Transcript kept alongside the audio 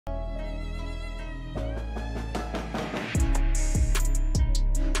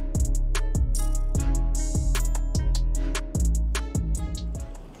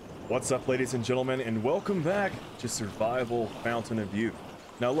What's up, ladies and gentlemen, and welcome back to Survival Fountain of Youth.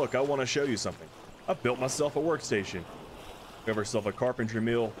 Now look, I want to show you something. I built myself a workstation. We have ourselves a carpentry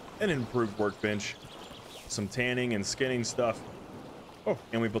mill, an improved workbench, some tanning and skinning stuff. Oh,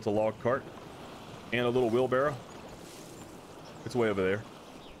 and we built a log cart and a little wheelbarrow. It's way over there.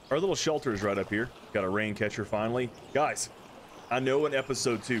 Our little shelter is right up here. Got a rain catcher finally. Guys, I know in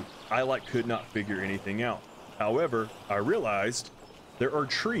episode 2, I could not figure anything out. However, I realized there are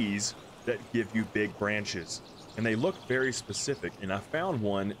trees that give you big branches, and they look very specific, and I found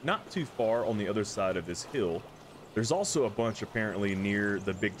one not too far on the other side of this hill. There's also a bunch apparently near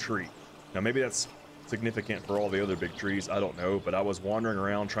the big tree. Now maybe that's significant for all the other big trees, I don't know, but I was wandering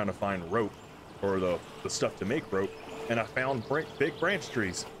around trying to find rope, or the stuff to make rope, and I found big branch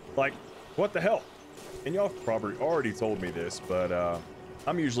trees. Like, what the hell? And y'all probably already told me this, but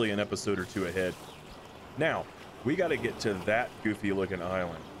I'm usually an episode or 2 ahead. Now, we got to get to that goofy looking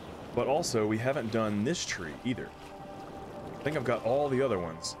island, but also we haven't done this tree either. I think I've got all the other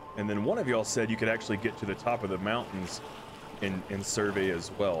ones, and then one of y'all said you could actually get to the top of the mountains and survey as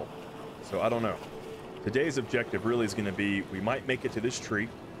well. So I don't know. Today's objective really is going to be, we might make it to this tree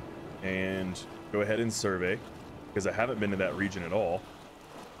and go ahead and survey, because I haven't been to that region at all,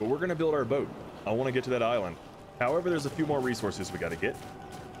 but we're going to build our boat. I want to get to that island. However, there's a few more resources we got to get.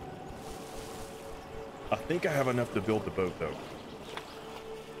 I think I have enough to build the boat, though.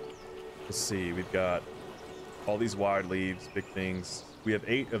 Let's see, we've got all these wide leaves, big things. We have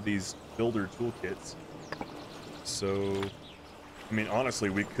 8 of these builder toolkits. So, I mean, honestly,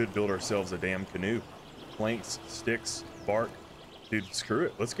 we could build ourselves a damn canoe. Planks, sticks, bark. Dude, screw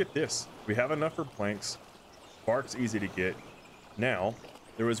it. Let's get this. We have enough for planks. Bark's easy to get. Now,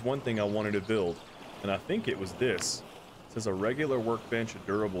 there was one thing I wanted to build, and I think it was this. It says a regular workbench, a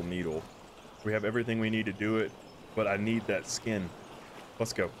durable needle. We have everything we need to do it, but I need that skin.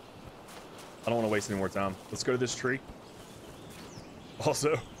 Let's go. I don't want to waste any more time. Let's go to this tree.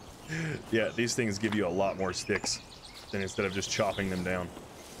 Also, yeah, these things give you a lot more sticks than instead of just chopping them down.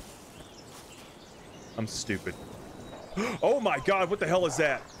 I'm stupid. Oh my god, what the hell is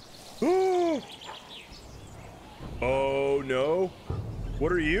that? Oh no.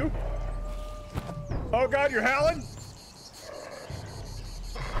 What are you? Oh god, you're howling?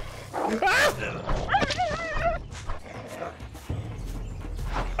 Ah!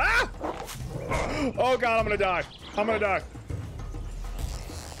 Ah! Oh god, I'm gonna die. I'm gonna die.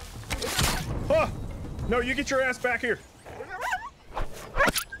 Oh! No, you get your ass back here.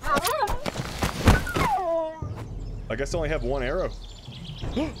 I guess I only have one arrow.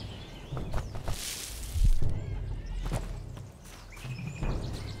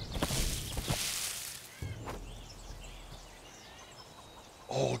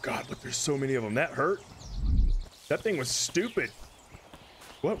 Oh god, look, there's so many of them. That hurt. That thing was stupid.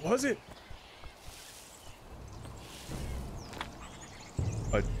 What was it?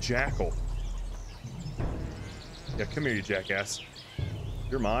 A jackal. Yeah, come here, you jackass.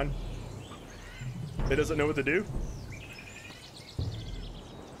 You're mine. It doesn't know what to do.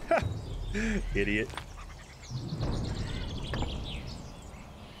 Idiot.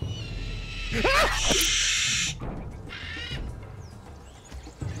 Ah!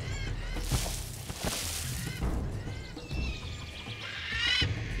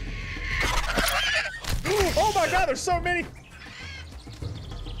 Oh my god, there's so many!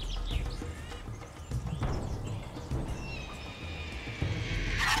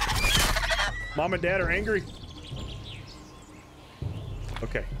 Mom and Dad are angry.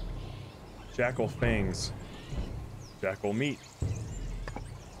 Okay. Jackal fangs. Jackal meat.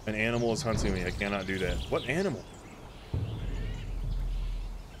 An animal is hunting me. I cannot do that. What animal?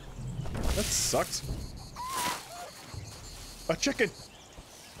 That sucks. A chicken!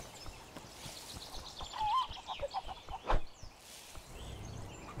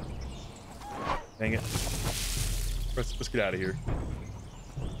 Dang it. Let's get out of here.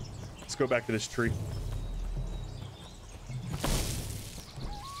 Let's go back to this tree.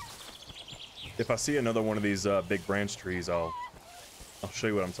 If I see another one of these big branch trees, I'll show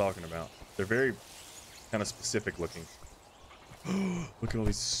you what I'm talking about. They're very kind of specific looking. Look at all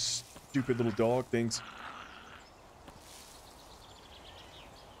these stupid little dog things.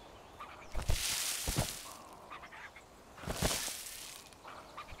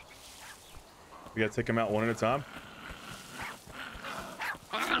 We gotta take them out one at a time.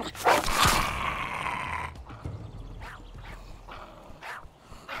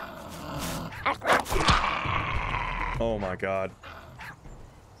 Oh my god.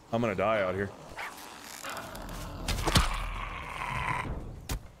 I'm gonna die out here.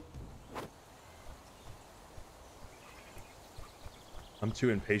 I'm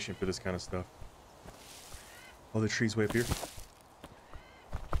too impatient for this kind of stuff. Oh, the tree's way up here.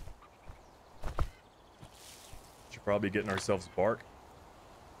 Should probably be getting ourselves bark.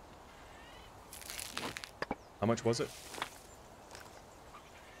 How much was it?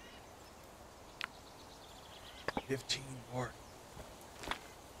 15 bark.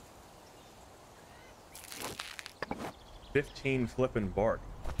 15 flipping bark.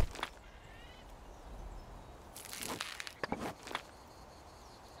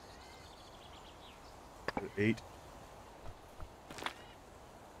 Eight.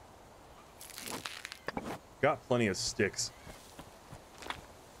 Got plenty of sticks.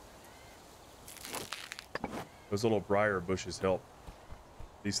 Those little briar bushes help.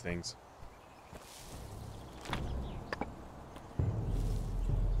 These things.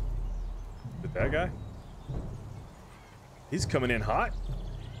 Is it that guy? He's coming in hot.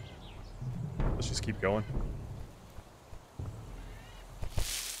 Let's just keep going.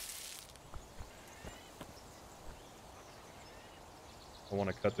 I want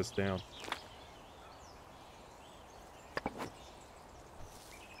to cut this down.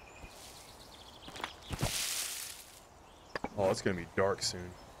 Oh, it's going to be dark soon.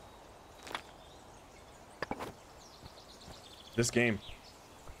 This game,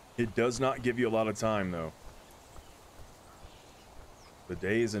 it does not give you a lot of time, though. The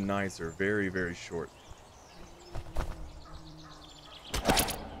days and nights are very, very short.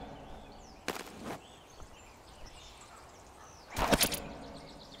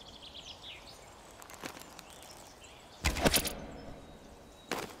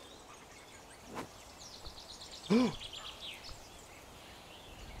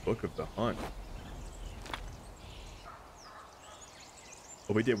 Book of the Hunt.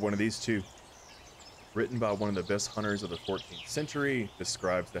 Well, we did one of these too. Written by one of the best hunters of the 14th century,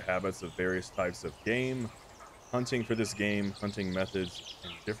 describes the habits of various types of game, hunting for this game, hunting methods,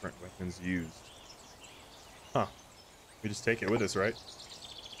 and different weapons used. Huh. We just take it with us, right?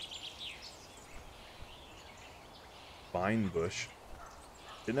 Vine bush.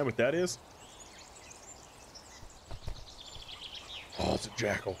 Isn't that what that is? Oh, it's a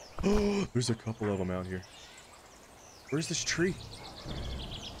jackal. There's a couple of them out here. Where's this tree?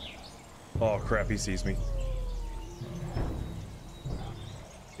 Oh, crap, he sees me.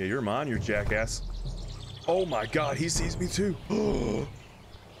 Yeah, you're mine, you jackass. Oh my god, he sees me too. Oh,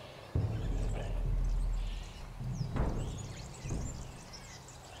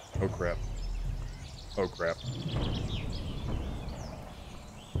 crap. Oh, crap.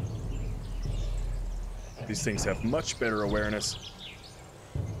 These things have much better awareness.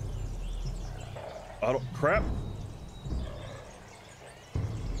 Crap.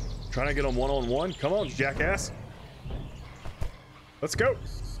 Trying to get them one-on-one. Come on, jackass. Let's go.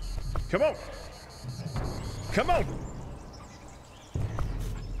 Come on. Come on.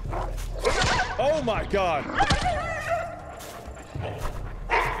 Oh my god.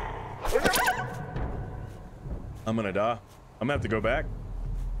 I'm gonna die. I'm gonna have to go back.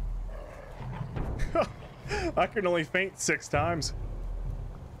 I can only faint 6 times.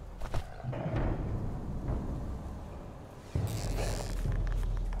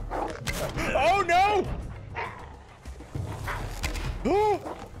 Oh no! Oh,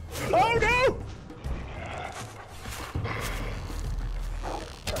 oh no!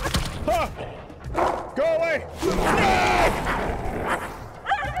 Huh. Go away!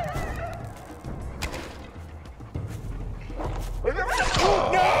 No!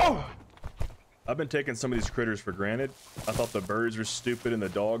 No! I've been taking some of these critters for granted. I thought the birds were stupid and the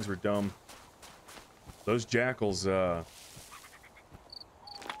dogs were dumb. Those jackals,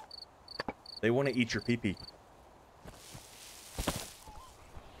 they want to eat your pee-pee.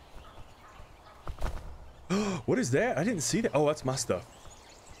 What is that? I didn't see that. Oh, that's my stuff.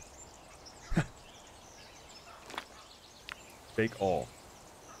 Take all.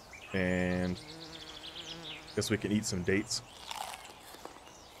 And guess we can eat some dates.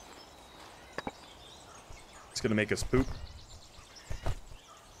 It's gonna make us poop.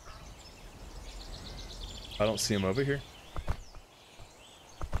 I don't see him over here.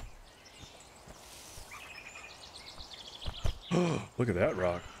 Look at that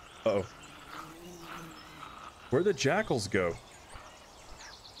rock. Uh-oh. Where'd the jackals go?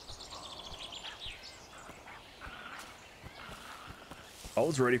 I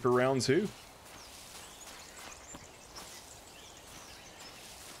was ready for round 2.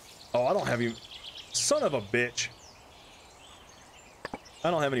 Oh, I don't have any... Son of a bitch. I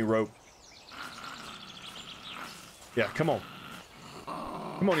don't have any rope. Yeah, come on.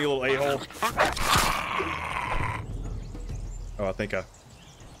 Come on, you little a-hole. Oh, I think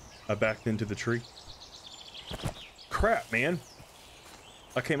I backed into the tree. Crap, man.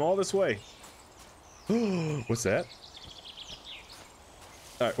 I came all this way. What's that?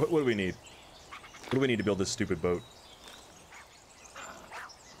 All right, what do we need? What do we need to build this stupid boat?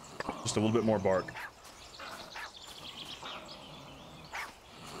 Just a little bit more bark.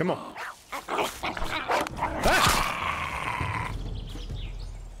 Come on. Ah!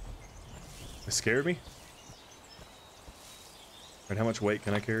 It scared me. And how much weight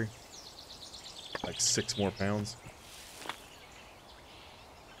can I carry? Like 6 more pounds.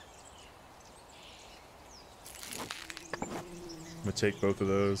 I'm gonna take both of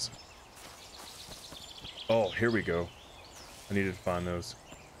those. Oh, here we go. I needed to find those.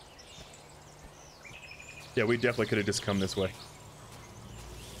 Yeah, we definitely could have just come this way.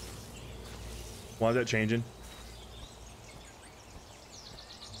 Why is that changing?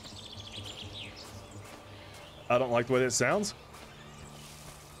 I don't like the way that sounds.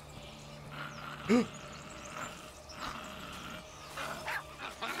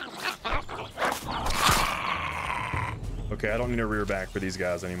 Okay, I don't need to rear back for these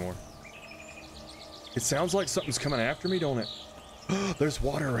guys anymore. It sounds like something's coming after me, don't it? There's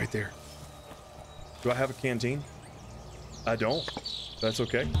water right there. Do I have a canteen? I don't. That's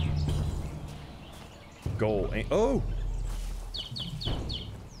okay. Goal ain't. Oh!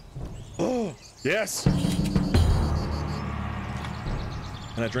 Oh! Yes!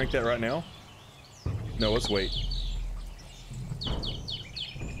 Can I drink that right now? No, let's wait.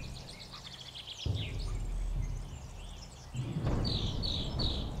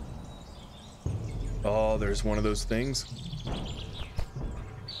 Oh, there's one of those things.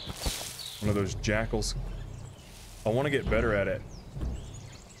 One of those jackals. I want to get better at it.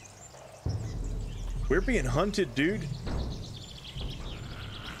 We're being hunted, dude.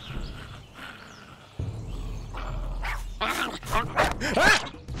 Ah!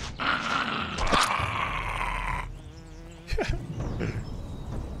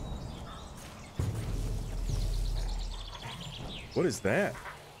 What is that?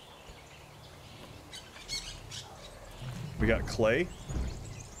 We got clay.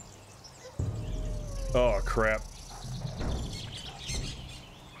 Oh, crap.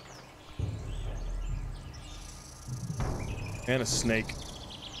 And a snake.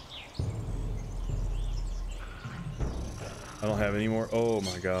 I don't have any more. Oh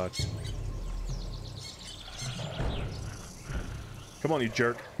my god. Come on, you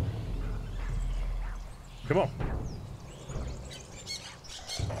jerk. Come on.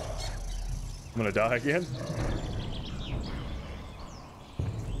 I'm gonna die again.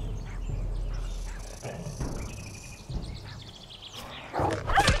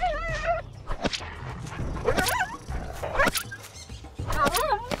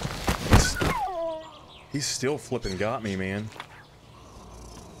 He's still flipping got me, man.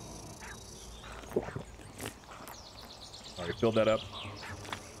 Alright, build that up.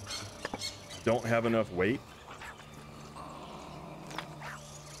 Don't have enough weight.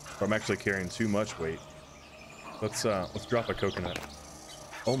 Or I'm actually carrying too much weight. Let's drop a coconut.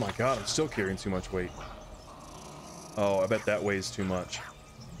 Oh my god, I'm still carrying too much weight. Oh, I bet that weighs too much.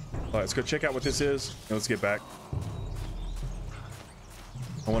 Alright, let's go check out what this is, and let's get back.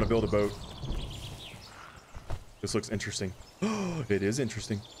 I want to build a boat. This looks interesting. Oh, it is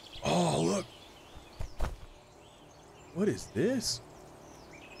interesting. Oh, look. What is this?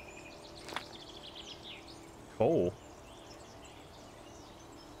 Coal.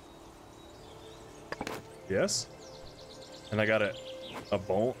 Yes. And I got a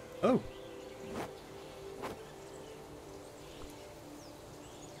bone. Oh.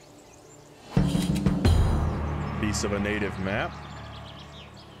 Piece of a native map.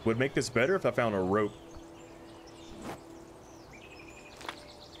 Would make this better if I found a rope.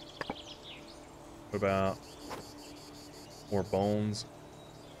 What about more bones?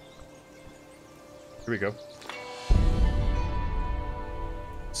 Here we go.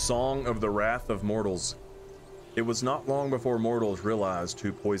 Song of the Wrath of Mortals. It was not long before mortals realized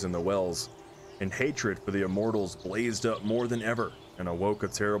who poisoned the wells, and hatred for the immortals blazed up more than ever and awoke a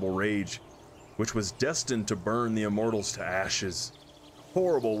terrible rage, which was destined to burn the immortals to ashes.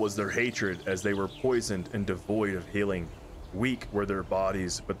 Horrible was their hatred as they were poisoned and devoid of healing. Weak were their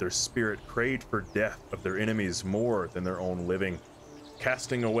bodies, but their spirit craved for death of their enemies more than their own living.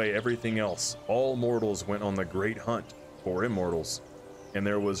 Casting away everything else, all mortals went on the great hunt for immortals. And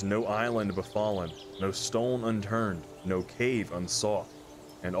there was no island befallen, no stone unturned, no cave unsought.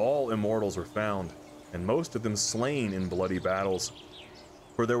 And all immortals were found, and most of them slain in bloody battles.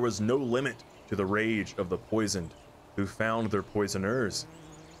 For there was no limit to the rage of the poisoned, who found their poisoners.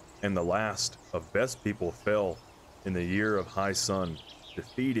 And the last of best people fell in the year of high sun,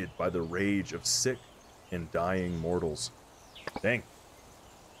 defeated by the rage of sick and dying mortals. Dang.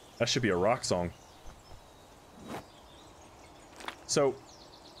 That should be a rock song. So,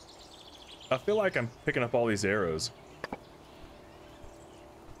 I feel like I'm picking up all these arrows.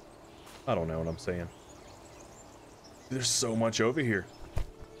 I don't know what I'm saying. There's so much over here.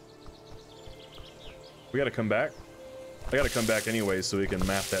 We gotta come back. I gotta come back anyway so we can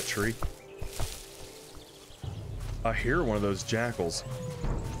map that tree. I hear one of those jackals.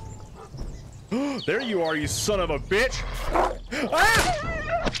 There you are, you son of a bitch! Ah!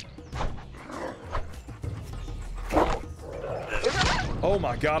 Oh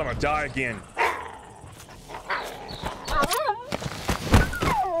my god, I'm gonna die again.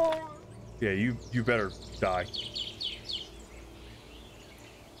 Yeah, you better die.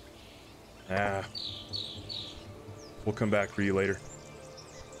 Ah. We'll come back for you later.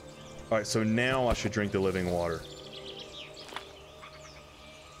 Alright, so now I should drink the living water.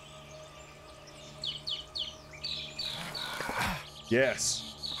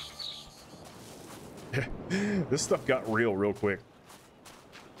 Yes. This stuff got real quick.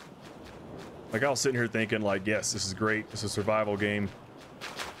 Like, I was sitting here thinking, like, yes, this is great. This is a survival game.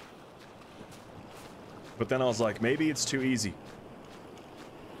 But then I was like, maybe it's too easy.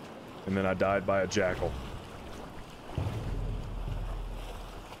 And then I died by a jackal.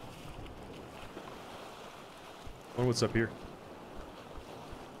 Oh, what's up here?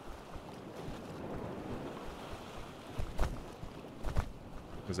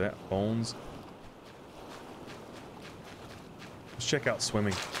 Was that bones? Let's check out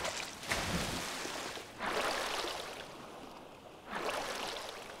swimming.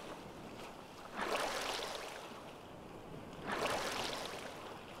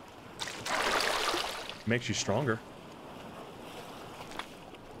 Makes you stronger.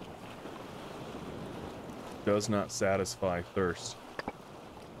 Does not satisfy thirst.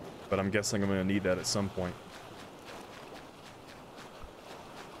 But I'm guessing I'm gonna need that at some point.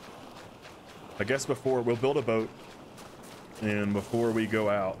 I guess before we'll build a boat, and before we go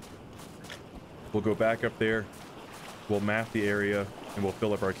out, we'll go back up there, we'll map the area, and we'll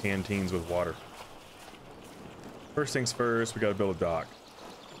fill up our canteens with water. First things first, we gotta build a dock.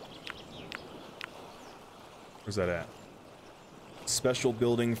 Where's that at? Special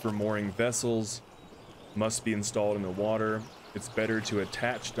building for mooring vessels. Must be installed in the water. It's better to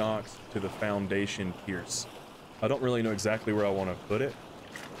attach docks to the foundation piers. I don't really know exactly where I want to put it.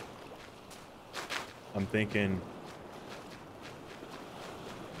 I'm thinking...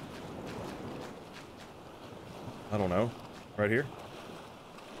 I don't know. Right here?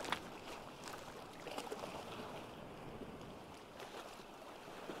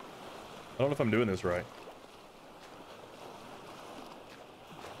 I don't know if I'm doing this right.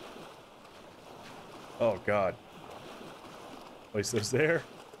 Oh god. Place those there.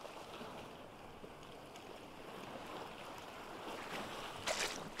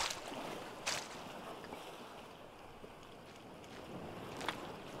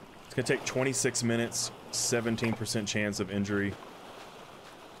 It's gonna take 26 minutes, 17% chance of injury.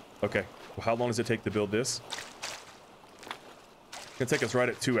 Okay, well, how long does it take to build this? It's gonna take us right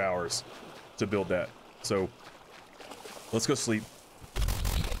at 2 hours to build that. So let's go sleep.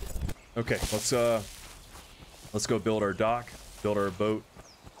 Okay, let's go build our dock, build our boat,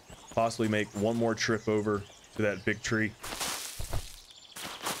 possibly make one more trip over to that big tree.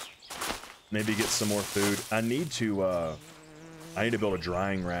 Maybe get some more food. I need to build a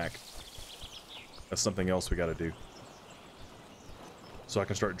drying rack. That's something else we gotta do. So I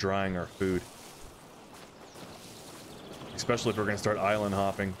can start drying our food. Especially if we're gonna start island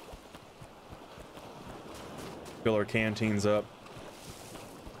hopping. Fill our canteens up.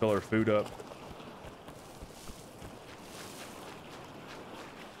 Fill our food up.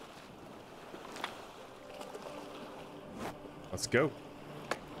 Let's go.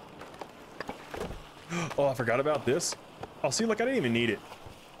 Oh, I forgot about this. Oh, see, look, I didn't even need it.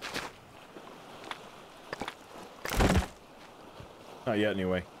 Not yet,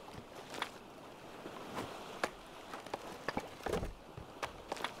 anyway.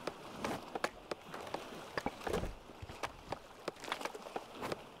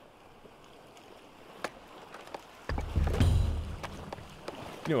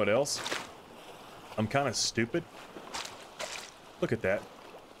 You know what else? I'm kind of stupid. Look at that.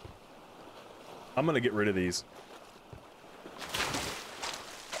 I'm gonna get rid of these.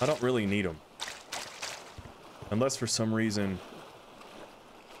 I don't really need them. Unless for some reason...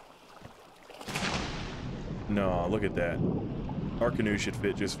 No, look at that. Our canoe should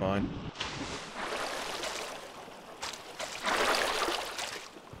fit just fine.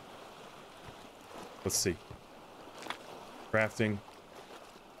 Let's see. Crafting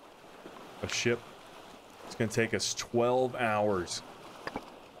a ship. It's gonna take us 12 hours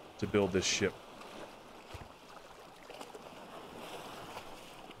to build this ship.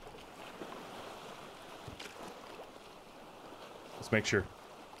 Let's make sure.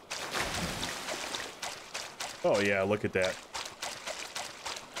 Oh yeah, look at that.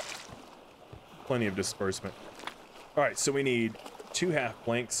 Plenty of disbursement. All right, so we need 2 half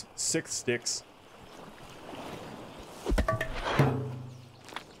planks, 6 sticks.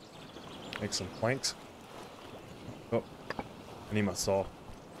 Make some planks. Oh, I need my saw.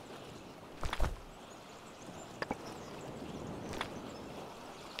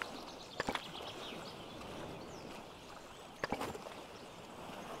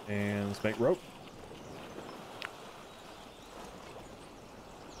 And let's make rope.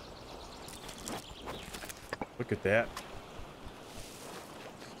 Look at that.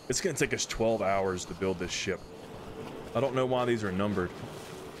 It's gonna take us 12 hours to build this ship. I don't know why these are numbered.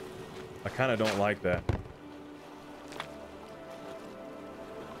 I kind of don't like that.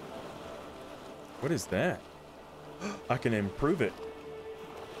 What is that? I can improve it.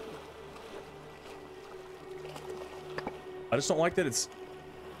 I just don't like that it's...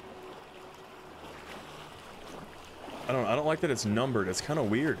 I don't like that it's numbered. It's kind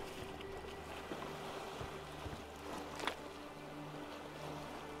of weird.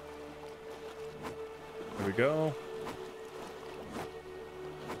 There we go.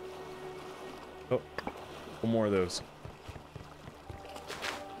 Oh, one more of those.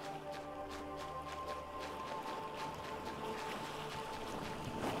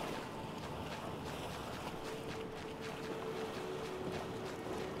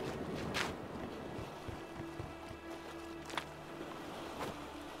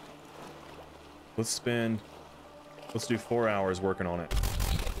 Let's do 4 hours working on it.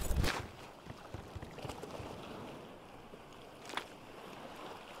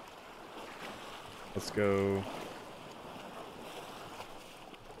 Let's go.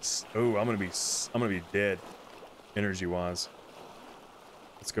 Oh, I'm gonna be dead, energy wise.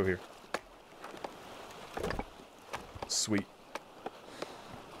 Let's go here. Sweet.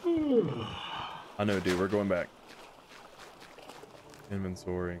 I know, dude. We're going back.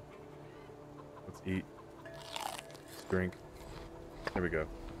 Inventory. Let's eat. Let's drink. There we go.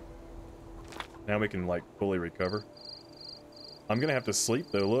 Now we can like fully recover. I'm gonna have to sleep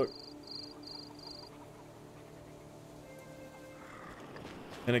though. Look.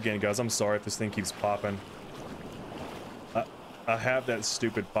 And again, guys, I'm sorry if this thing keeps popping. I have that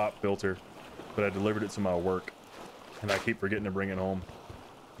stupid pop filter, but I delivered it to my work, and I keep forgetting to bring it home.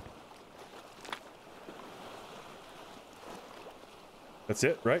 That's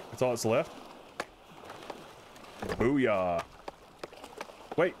it, right? That's all that's left? Booyah.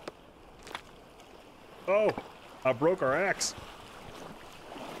 Wait. Oh, I broke our axe.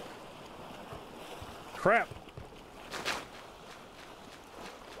 Crap.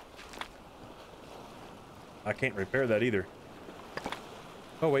 I can't repair that either.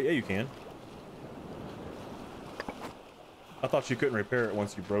 Oh wait, yeah you can. I thought you couldn't repair it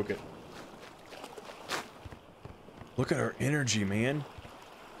once you broke it. Look at our energy, man.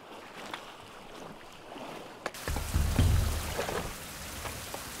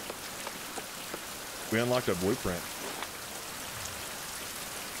 We unlocked a blueprint.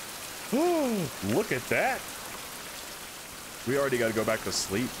 Oh, look at that. We already got to go back to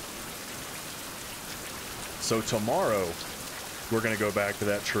sleep. So tomorrow, we're going to go back to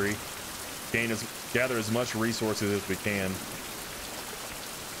that tree, gather as much resources as we can.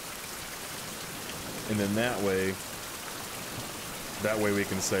 And then that way we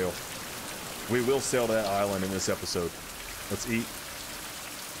can sail. We will sail that island in this episode. Let's eat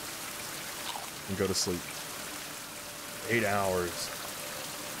and go to sleep. 8 hours.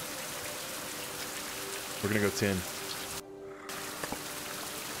 We're going to go 10.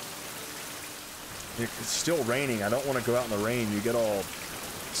 It's still raining. I don't want to go out in the rain. You get all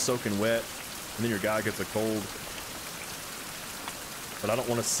soaking wet, and then your guy gets a cold. But I don't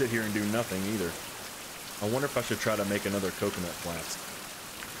want to sit here and do nothing either. I wonder if I should try to make another coconut flask.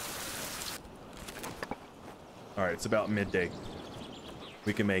 Alright, it's about midday.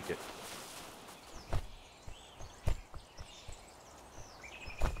 We can make it.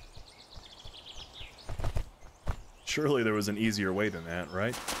 Surely there was an easier way than that,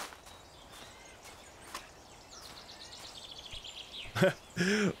 right?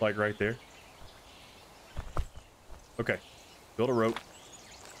 Like right there. Okay, build a rope.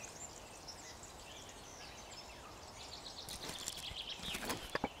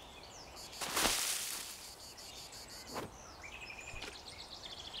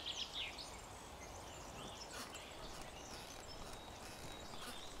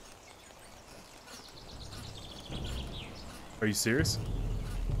 Are you serious?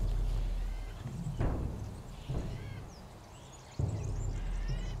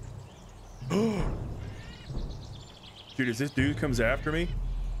 Dude, as this dude comes after me.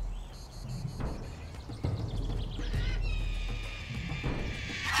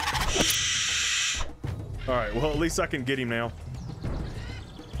 All right, well, at least I can get him now.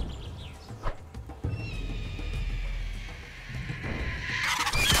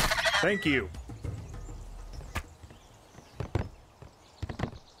 Thank you.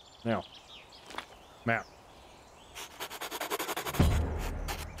 Now, map.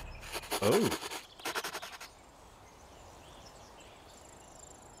 Oh.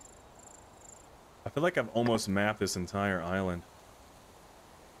 I feel like I've almost mapped this entire island.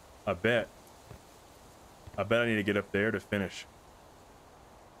 I bet I need to get up there to finish.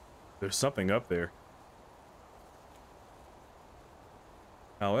 There's something up there.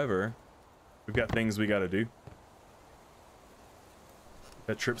 However, we've got things we gotta do.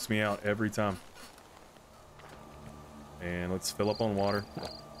 That trips me out every time. And let's fill up on water.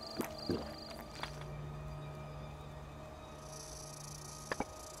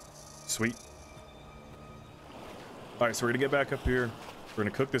 Sweet. Alright, so we're gonna get back up here. We're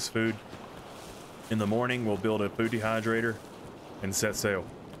gonna cook this food. In the morning, we'll build a food dehydrator and set sail.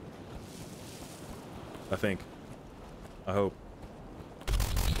 I think. I hope.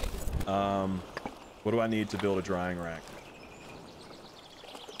 What do I need to build a drying rack?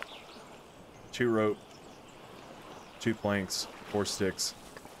 2 rope, 2 planks, 4 sticks.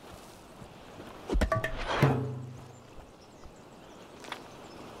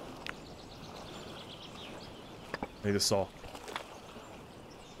 Need a saw.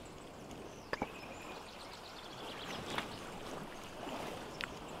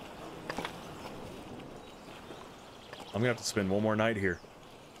 I'm gonna have to spend one more night here.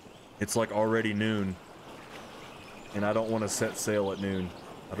 It's like already noon, and I don't want to set sail at noon.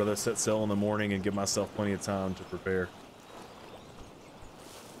 I'd rather set sail in the morning and give myself plenty of time to prepare.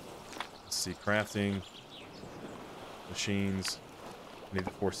 Let's see, crafting, machines. I need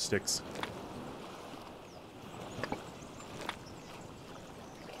the 4 sticks.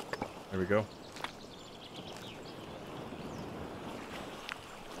 There we go.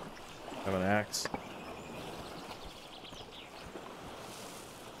 Have an axe.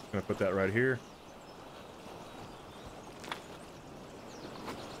 Gonna put that right here.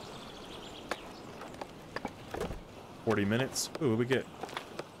 $40 minutes. Ooh, what we get?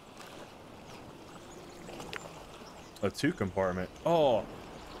 A 2 compartment. Oh!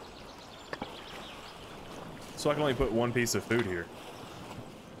 So I can only put 1 piece of food here.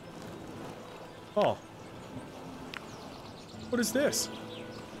 Oh. What is this?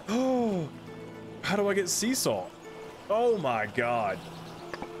 Oh! How do I get sea salt? Oh my god.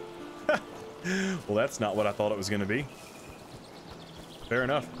 Well, that's not what I thought it was going to be. Fair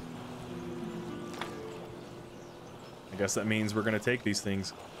enough. I guess that means we're going to take these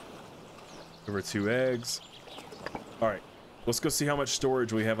things. There were 2 eggs. Alright, let's go see how much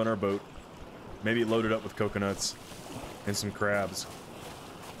storage we have on our boat. Maybe load it up with coconuts and some crabs.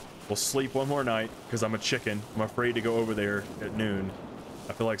 We'll sleep one more night, because I'm a chicken. I'm afraid to go over there at noon.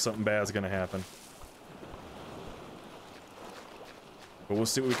 I feel like something bad's going to happen. But we'll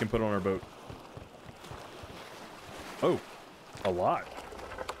see what we can put on our boat. Oh, a lot.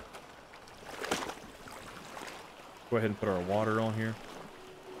 Go ahead and put our water on here.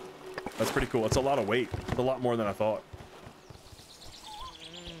 That's pretty cool. It's a lot of weight. It's a lot more than I thought.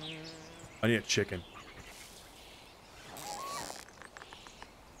 I need a chicken.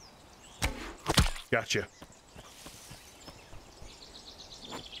 Gotcha.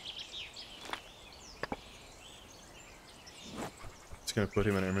 Just gonna put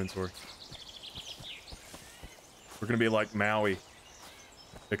him in inventory. We're gonna be like Maui,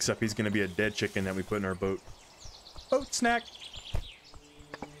 except he's gonna be a dead chicken that we put in our boat. Boat snack.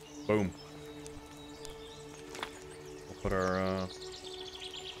 Boom. We'll put our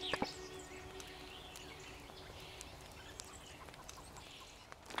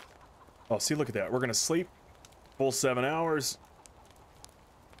oh, see, look at that. We're gonna sleep full 7 hours.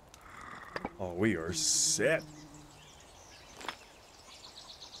 Oh, we are set.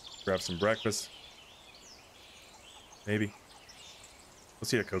 Grab some breakfast. Maybe.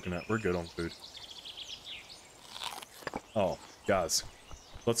 Let's eat a coconut. We're good on food. Oh, guys.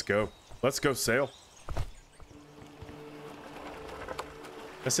 Let's go. Let's go sail.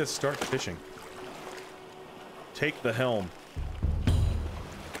 That says start fishing. Take the helm.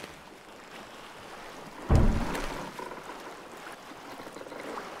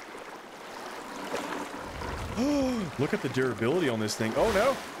 Look at the durability on this thing. Oh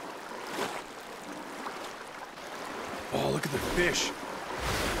no! Oh, look at the fish.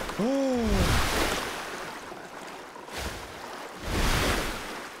 Oh.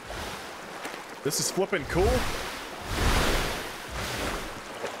 This is flipping cool.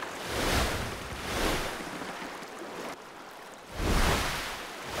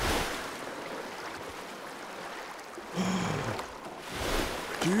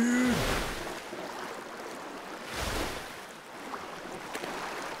 Dude.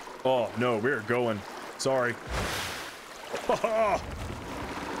 Oh, no, we're going. Sorry.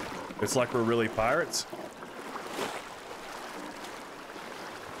 It's like we're really pirates.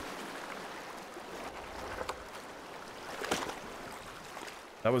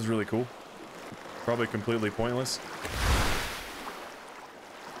 That was really cool. Probably completely pointless.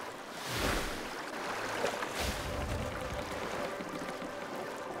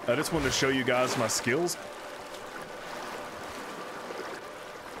 I just wanted to show you guys my skills.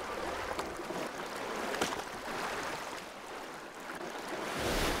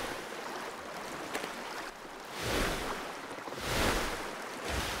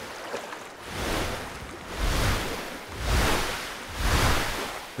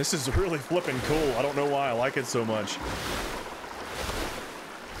 This is really flipping cool. I don't know why I like it so much.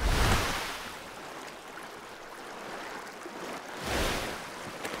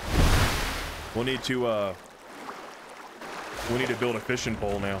 We'll need to build a fishing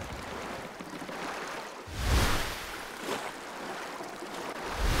pole now.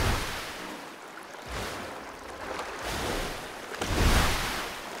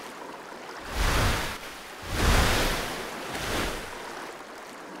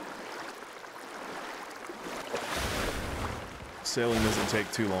 Sailing doesn't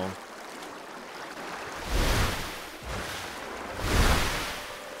take too long.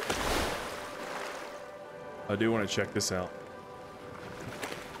 I do want to check this out.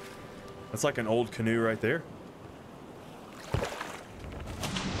 That's like an old canoe right there.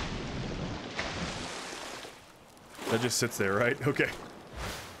 That just sits there, right? Okay.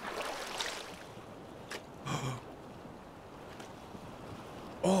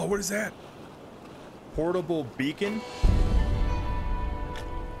 Oh, what is that? Portable beacon?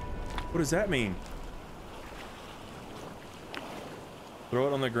 What does that mean? Throw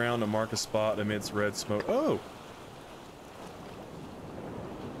it on the ground to mark a spot amidst red smoke. Oh!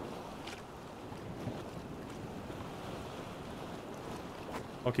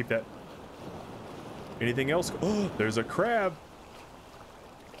 I'll keep that. Anything else? Oh, there's a crab!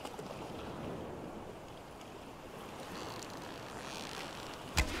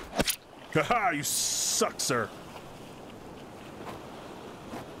 Haha, you suck, sir!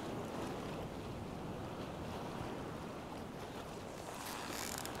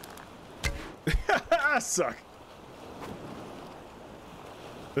 I suck.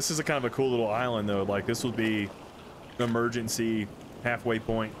 This is a kind of a cool little island though. Like this would be an emergency halfway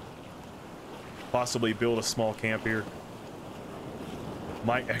point. Possibly build a small camp here.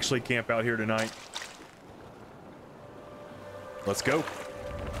 Might actually camp out here tonight. Let's go.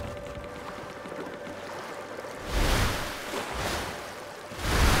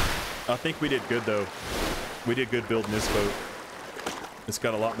 I think we did good though. We did good building this boat. It's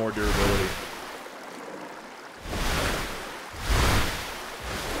got a lot more durability.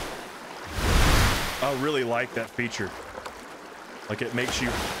 I really like that feature. Like it makes you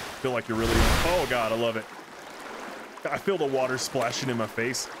feel like you're really, oh God, I love it. I feel the water splashing in my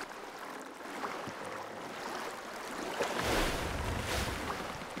face.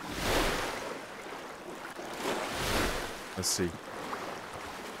 Let's see.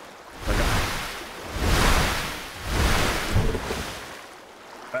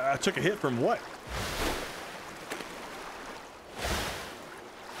 I took a hit from what?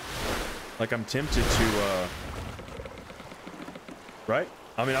 Like I'm tempted to, right?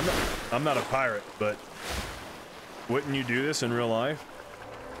 I mean, I'm not a pirate, but wouldn't you do this in real life?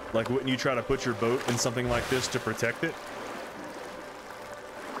 Like, wouldn't you try to put your boat in something like this to protect it?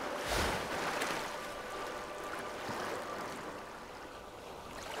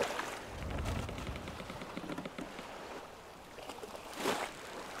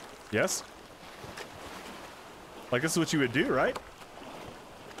 Yes? Like, this is what you would do, right?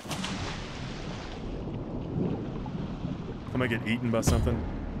 I'm gonna get eaten by something.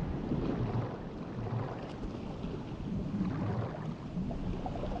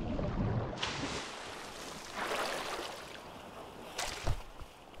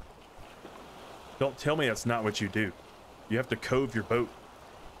 Don't tell me that's not what you do. You have to cove your boat.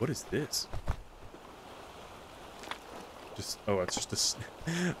 What is this? Just, oh, it's just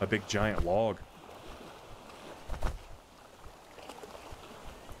a big giant log.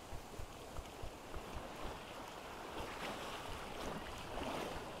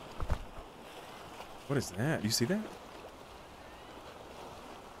 What is that? You see that?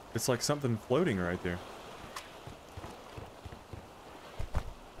 It's like something floating right there.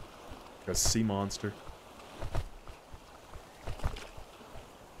 A sea monster.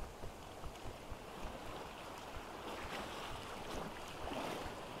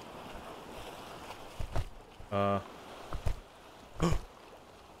 Oh.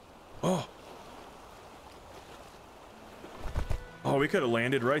 Oh, we could have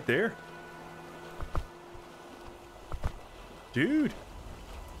landed right there. Dude.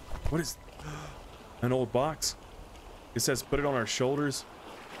 What is... An old box. It says put it on our shoulders.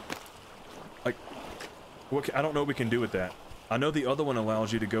 Like, what, I don't know what we can do with that. I know the other one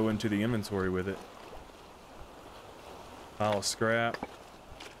allows you to go into the inventory with it. Pile of scrap.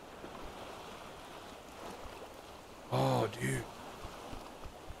 Oh, dude.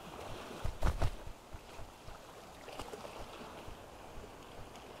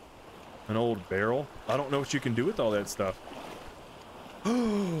 An old barrel. I don't know what you can do with all that stuff.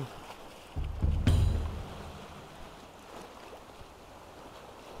 Oh.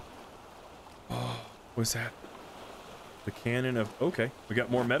 What's that? The cannon of... Okay, we got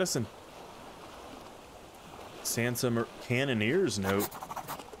more medicine. Sansa Cannoneer's note.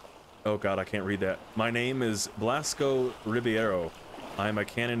 Oh god, I can't read that. My name is Blasco Ribeiro. I am a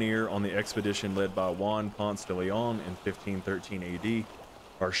cannoneer on the expedition led by Juan Ponce de Leon in 1513 AD.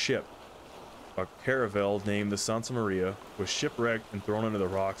 Our ship, a caravel named the Santa Maria, was shipwrecked and thrown into the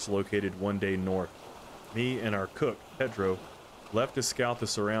rocks located one day north. Me and our cook, Pedro, left to scout the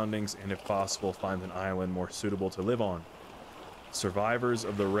surroundings and, if possible, find an island more suitable to live on. Survivors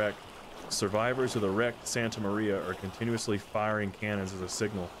of the wrecked Santa Maria are continuously firing cannons as a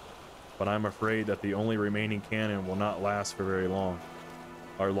signal, but I'm afraid that the only remaining cannon will not last for very long.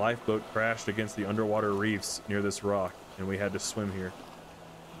 Our lifeboat crashed against the underwater reefs near this rock, and we had to swim here.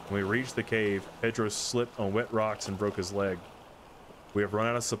 When we reached the cave, Pedro slipped on wet rocks and broke his leg. We have run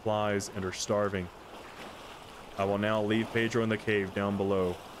out of supplies and are starving. I will now leave Pedro in the cave down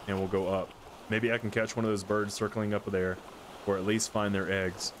below, and we'll go up. Maybe I can catch one of those birds circling up there, or at least find their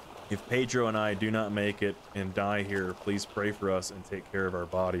eggs. If Pedro and I do not make it and die here, please pray for us and take care of our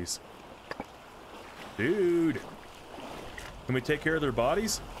bodies. Dude! Can we take care of their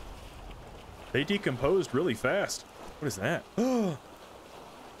bodies? They decomposed really fast. What is that?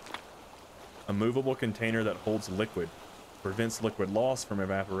 A movable container that holds liquid. Prevents liquid loss from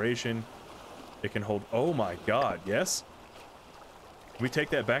evaporation. It can hold... Oh my god, yes? Can we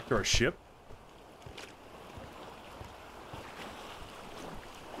take that back to our ship?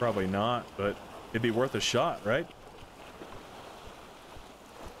 Probably not, but it'd be worth a shot, right?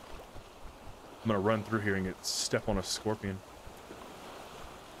 I'm gonna run through here and step on a scorpion.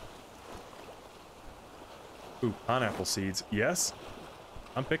 Ooh, pineapple seeds. Yes?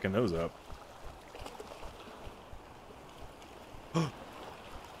 I'm picking those up.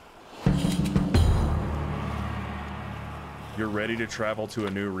 You're ready to travel to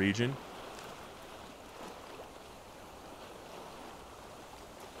a new region?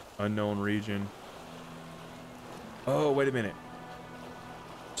 Unknown region. Oh, wait a minute.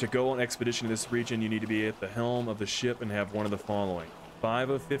 To go on expedition to this region, you need to be at the helm of the ship and have one of the following. 5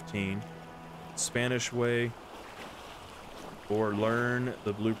 of 15, Spanish way, or learn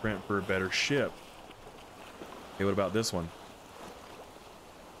the blueprint for a better ship. Okay, what about this one?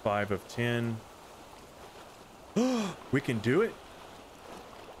 5 of 10. We can do it?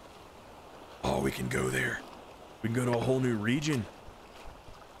 Oh, we can go there. We can go to a whole new region.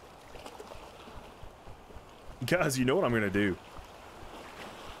 Guys, you know what I'm gonna do?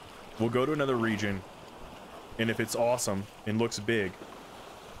 We'll go to another region, and if it's awesome and looks big,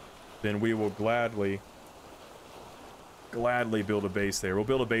 then we will gladly build a base there. We'll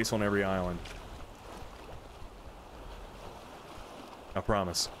build a base on every island. I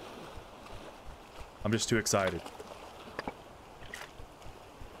promise. I'm just too excited.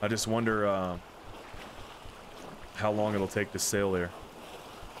 I just wonder how long it'll take to sail there.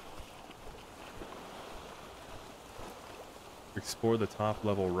 Explore the top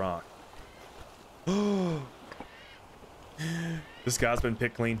level rock. This guy's been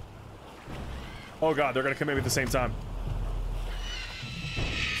picked clean. Oh god, they're gonna come at me at the same time.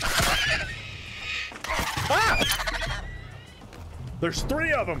 Ah! There's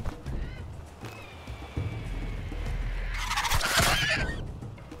 3 of them.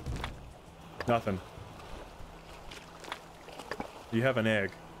 Nothing. You have an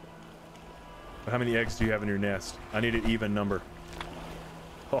egg. But how many eggs do you have in your nest? I need an even number.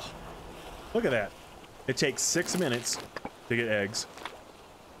 Oh, look at that. It takes 6 minutes to get eggs,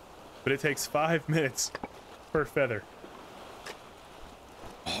 but it takes 5 minutes per feather.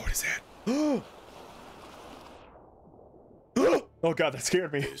 Oh, what is that? Oh god, that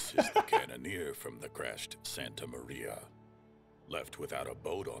scared me. This is the cannoneer from the crashed Santa Maria. Left without a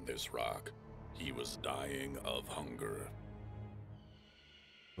boat on this rock, he was dying of hunger.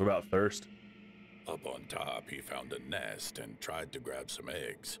 What about thirst? Up on top, he found a nest and tried to grab some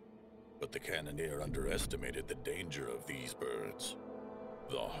eggs. but the cannoneer underestimated the danger of these birds,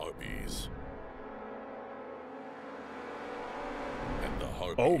 the harpies. And the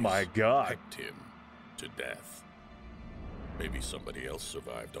harpies Oh my God. pecked him to death. Maybe somebody else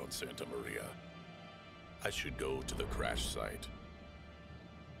survived on Santa Maria. I should go to the crash site.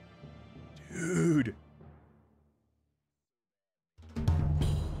 Dude.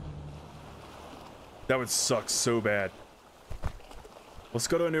 That would suck so bad. Let's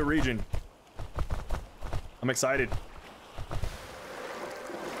go to a new region. I'm excited.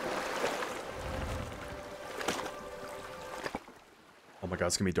 Oh my God,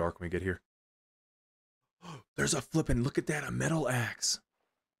 it's gonna be dark when we get here. There's a flippin', look at that, a metal axe.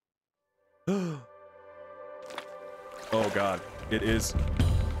 Oh God, it is.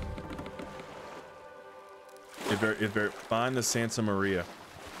 Find the Santa Maria.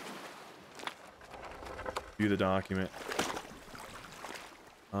 View the document.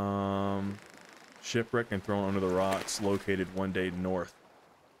 Shipwreck and thrown under the rocks located 1 day north.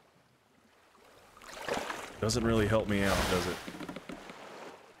 Doesn't really help me out, does it?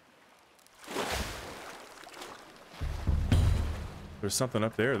 There's something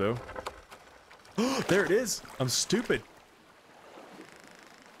up there, though. There it is! I'm stupid!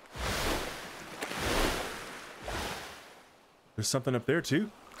 There's something up there,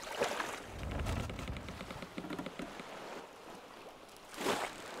 too.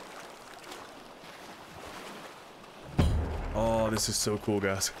 Oh, this is so cool,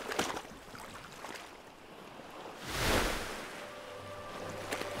 guys.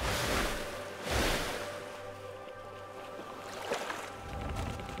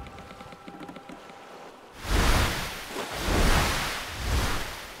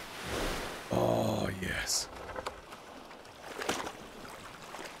 Oh, yes.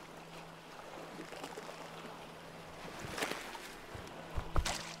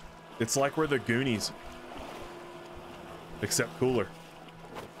 It's like we're the Goonies. Except cooler.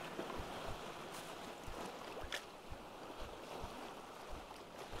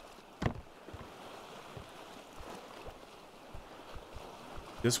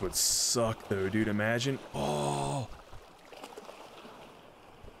 This would suck though, dude. Imagine. Oh.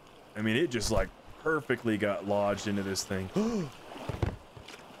 I mean, it just like perfectly got lodged into this thing.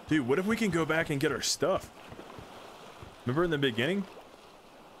 Dude, what if we can go back and get our stuff? Remember in the beginning?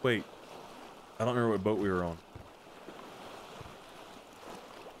 Wait. I don't remember what boat we were on.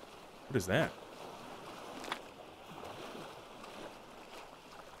 What is that?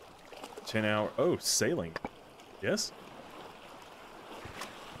 10-hour. Oh, sailing. Yes?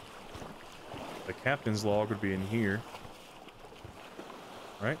 The captain's log would be in here.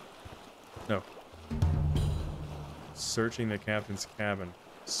 Right? No. Searching the captain's cabin.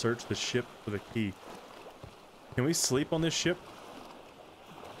 Search the ship for the key. Can we sleep on this ship?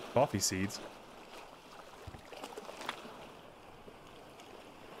 Coffee seeds.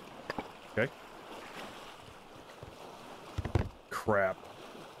 Okay. Crap.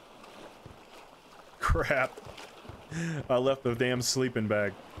 Crap. I left the damn sleeping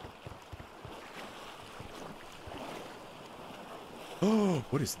bag. Oh,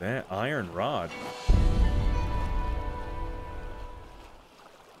 what is that? Iron rod.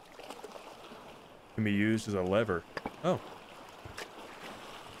 Can be used as a lever. Oh.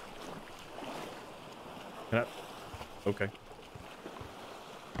 Can I? Okay.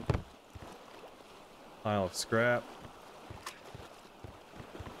 Pile of scrap.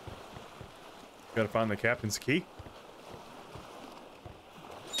 Gotta find the captain's key.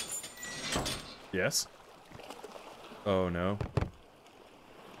 Yes. Oh no.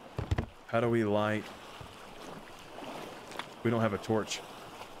 How do we light? We don't have a torch.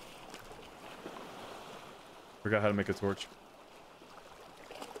 Forgot how to make a torch.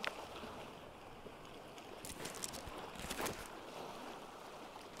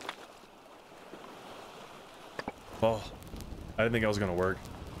 Oh, I didn't think I was gonna work.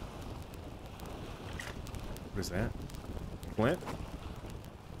 What is that? Flint?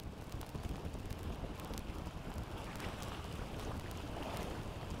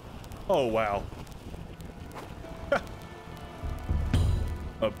 Oh, wow.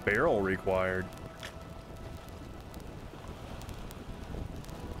 A barrel required.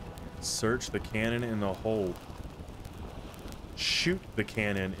 Search the cannon in the hold. Shoot the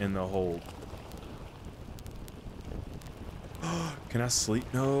cannon in the hold. Can I sleep?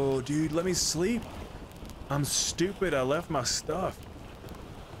 No, dude, let me sleep. I'm stupid. I left my stuff.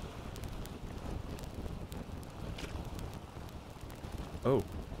 Oh.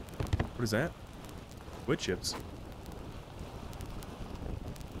 What is that? Wood chips.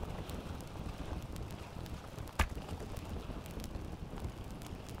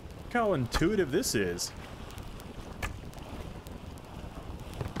 Look how intuitive this is.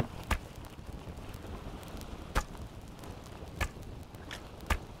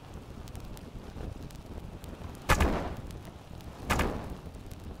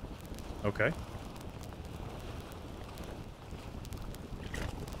 Okay.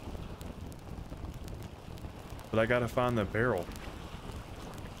 But I gotta find the barrel.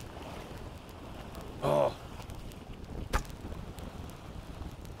 Oh.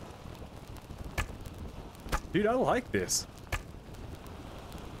 Dude, I like this.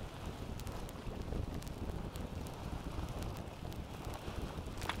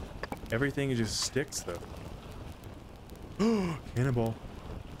 Everything just sticks though. Cannonball.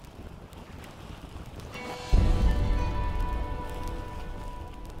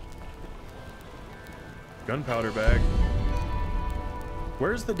 Gunpowder bag.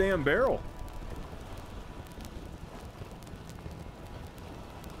 Where's the damn barrel?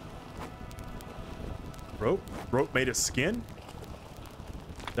 Rope? Rope made of skin?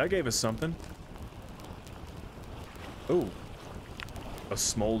 That gave us something. Oh. A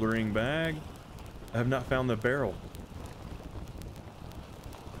smoldering bag. I have not found the barrel.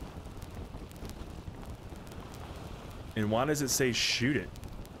 And why does it say shoot it?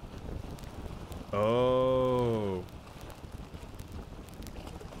 Oh.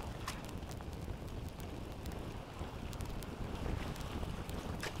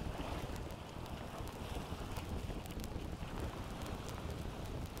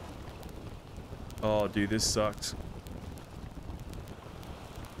 Oh, dude, this sucks.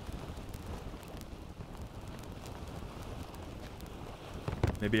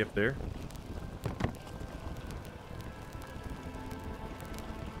 Maybe up there?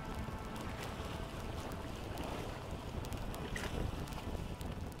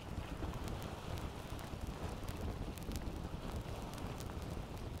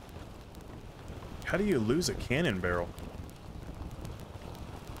 How do you lose a cannon barrel?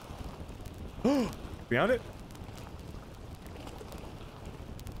 Found it?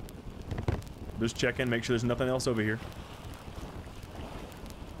 Just check in, make sure there's nothing else over here.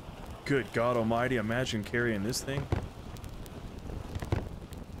 Good God almighty, imagine carrying this thing.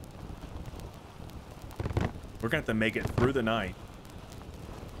 We're gonna have to make it through the night.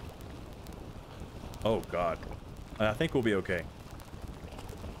 Oh God. I think we'll be okay.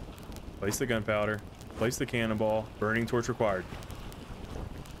 Place the gunpowder. Place the cannonball. Burning torch required.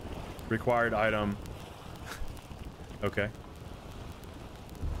 Required item. Okay.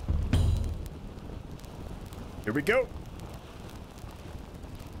 Here we go.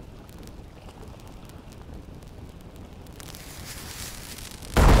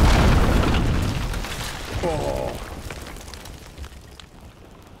 Oh.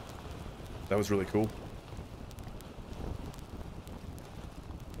 That was really cool.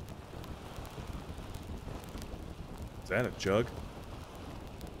 Is that a jug?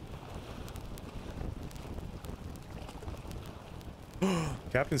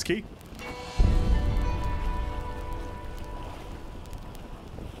 Captain's key.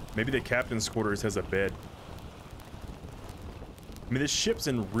 Maybe the captain's quarters has a bed. I mean, this ship's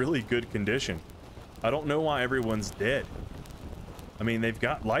in really good condition. I don't know why everyone's dead. I mean, they've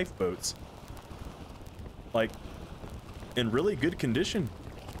got lifeboats. Like, in really good condition.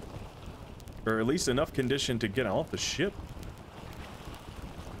 Or at least enough condition to get off the ship.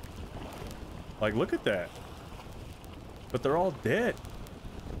 Like, look at that. But they're all dead.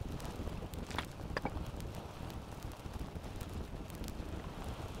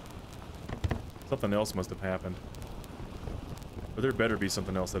 Something else must have happened. Or there better be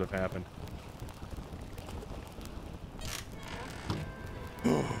something else that have happened.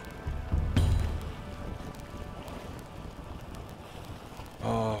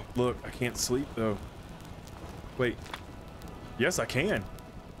 Oh, look, I can't sleep though. Wait. Yes, I can.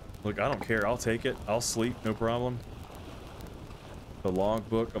 Look, I don't care. I'll take it. I'll sleep, no problem. The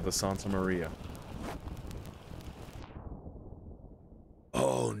logbook of the Santa Maria.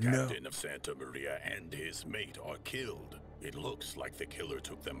 Oh no. Captain of Santa Maria and his mate are killed. It looks like the killer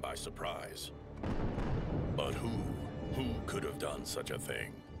took them by surprise. But who could have done such a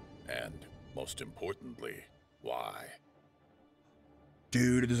thing? And most importantly, why?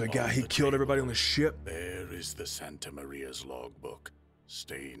 Dude, there's a guy, he killed everybody on the ship. There is the Santa Maria's logbook,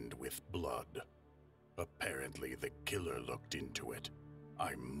 stained with blood. Apparently the killer looked into it.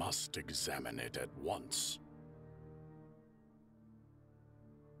 I must examine it at once.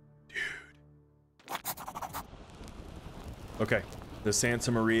 Okay, the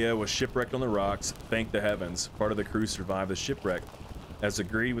Santa Maria was shipwrecked on the rocks. Thank the heavens. Part of the crew survived the shipwreck. As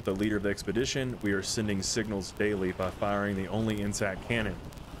agreed with the leader of the expedition, we are sending signals daily by firing the only intact cannon.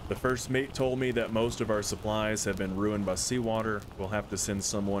 The first mate told me that most of our supplies have been ruined by seawater. We'll have to send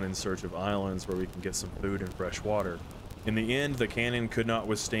someone in search of islands where we can get some food and fresh water. In the end, the cannon could not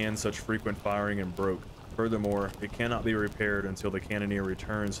withstand such frequent firing and broke. Furthermore, it cannot be repaired until the cannoneer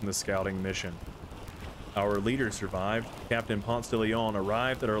returns from the scouting mission. Our leader survived. Captain Ponce de Leon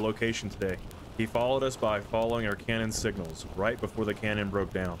arrived at our location today. He followed us by following our cannon signals right before the cannon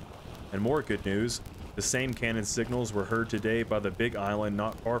broke down. And more good news, the same cannon signals were heard today by the big island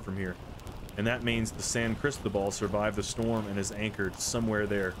not far from here. And that means the San Cristobal survived the storm and is anchored somewhere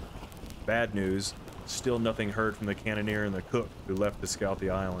there. Bad news, still nothing heard from the cannoneer and the cook who left to scout the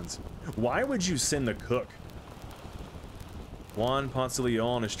islands. Why would you send the cook? Juan Ponce de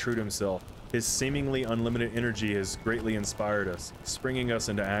Leon is true to himself. His seemingly unlimited energy has greatly inspired us, springing us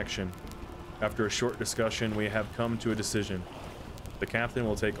into action. After a short discussion, we have come to a decision. The captain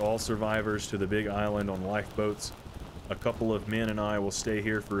will take all survivors to the big island on lifeboats. A couple of men and I will stay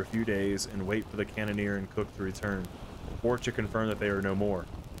here for a few days and wait for the cannoneer and cook to return, or to confirm that they are no more.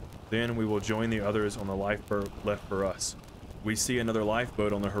 Then we will join the others on the lifeboat left for us. We see another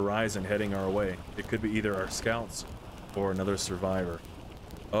lifeboat on the horizon heading our way. It could be either our scouts or another survivor.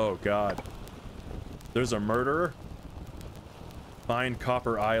 Oh God. There's a murderer? Find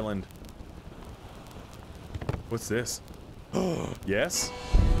Copper Island. What's this? Yes?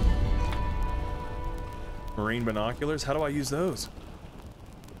 Marine binoculars? How do I use those?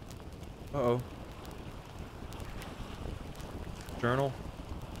 Uh-oh. Journal.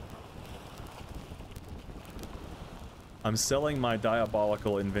 I'm selling my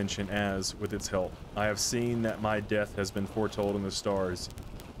diabolical invention as, with its help, I have seen that my death has been foretold in the stars.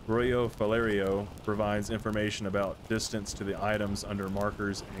 Royo Valerio provides information about distance to the items under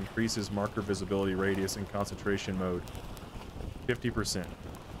markers and increases marker visibility radius in concentration mode. 50%.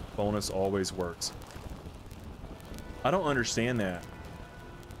 Bonus always works. I don't understand that.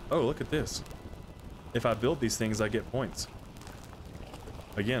 Oh, look at this. If I build these things, I get points.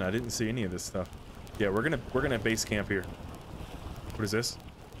 Again, I didn't see any of this stuff. Yeah, we're gonna base camp here. What is this?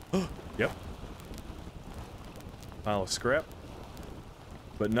 Yep. Pile of scrap.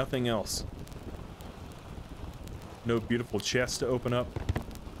 But nothing else. No beautiful chest to open up.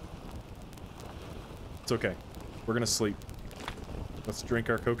 It's okay. We're gonna sleep. Let's drink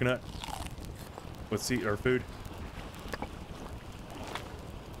our coconut. Let's eat our food.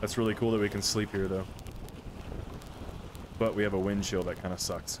 That's really cool that we can sleep here, though. But we have a wind chill that kind of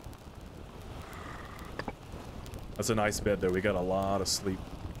sucks. That's a nice bed, though. We got a lot of sleep.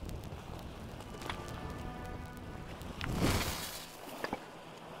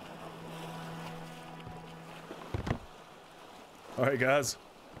 Alright, guys.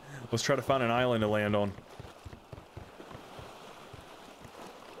 Let's try to find an island to land on.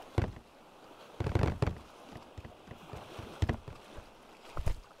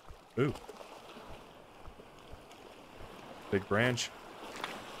 Ooh. Big branch.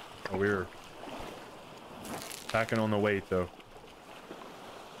 Oh, we're packing on the weight, though.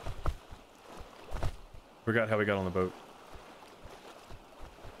 Forgot how we got on the boat.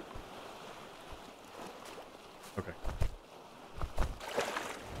 Okay.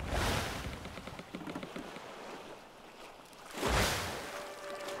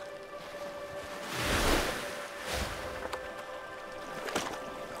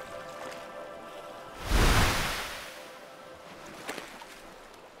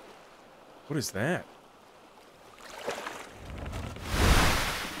 What is that?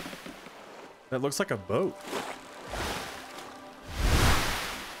 That looks like a boat.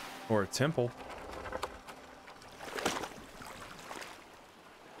 Or a temple.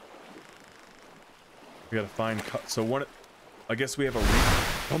 We gotta find... So one... I guess we have a...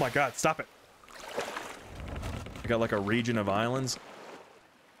 Oh my god, stop it! We got like a region of islands.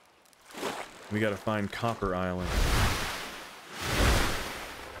 We gotta find Copper Island.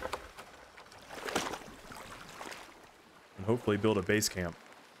 And hopefully build a base camp.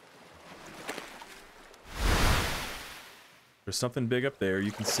 There's something big up there,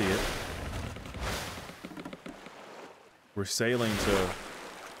 you can see it. We're sailing to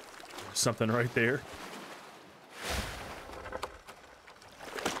something right there.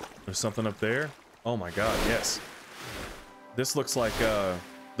 There's something up there. Oh my god, yes. This looks like the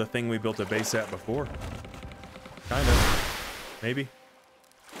thing we built a base at before. Kind of. Maybe.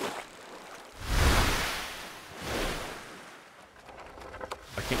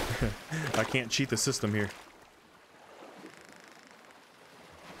 I can't cheat the system here.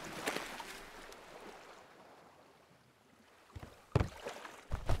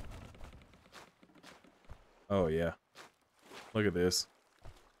 Oh yeah. Look at this.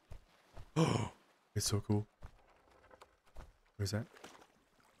 Oh, it's so cool. Where's that?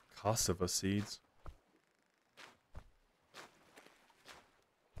 Cassava seeds.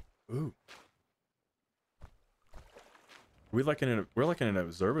 Ooh. We're like in an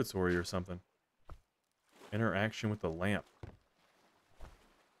observatory or something. Interaction with the lamp.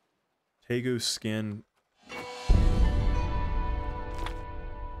 Tegu skin.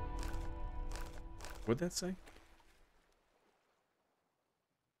 What'd that say?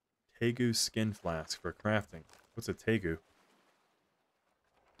 Tegu skin flask for crafting. What's a Tegu?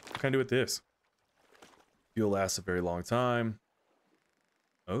 What can I do with this? Fuel lasts a very long time.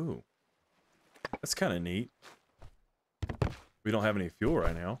 Oh. That's kind of neat. We don't have any fuel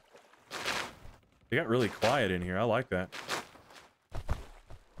right now. It got really quiet in here. I like that.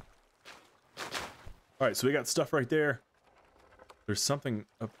 Alright, so we got stuff right there. There's something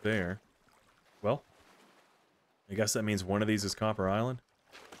up there. Well, I guess that means one of these is Copper Island.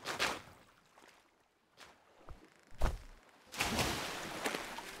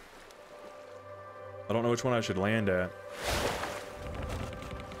 I don't know which one I should land at.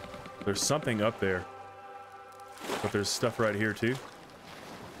 There's something up there. But there's stuff right here too.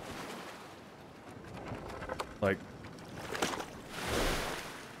 Like...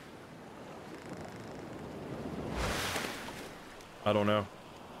 I don't know.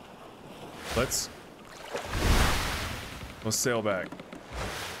 Let's sail back.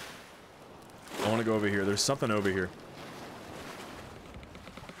 I want to go over here. There's something over here.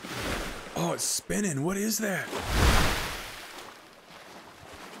 Oh, it's spinning. What is that?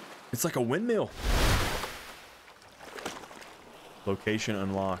 It's like a windmill. Location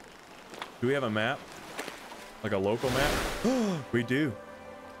unlocked. Do we have a map? Like a local map? We do.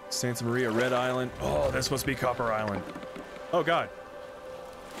 Santa Maria, Red Island. Oh, that's supposed to be Copper Island. Oh, God.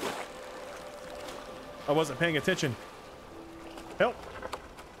 I wasn't paying attention. Help.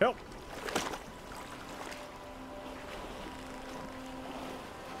 Help.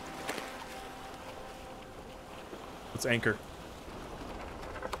 Let's anchor.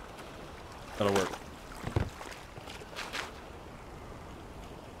 That'll work.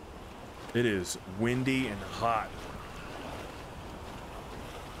 It is windy and hot.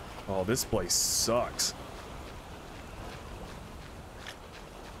 Oh, this place sucks.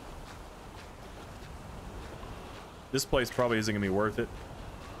 This place probably isn't gonna be worth it.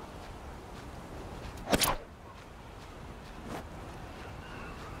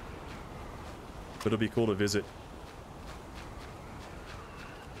 But it'll be cool to visit.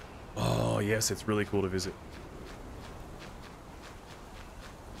 Oh, yes, it's really cool to visit.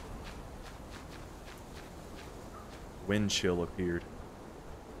 Wind chill appeared.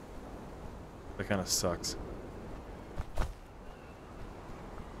 That kind of sucks.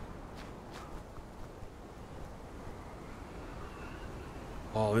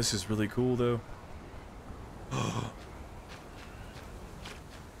 Oh, this is really cool, though.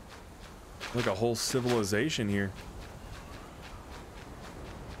 Like a whole civilization here.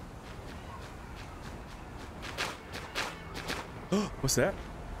 What's that?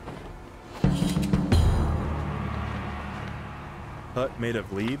 Hut made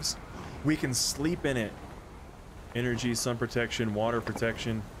of leaves. We can sleep in it. Energy, sun protection, water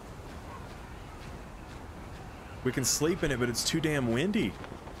protection. We can sleep in it, but it's too damn windy.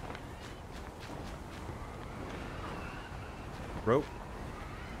 Rope.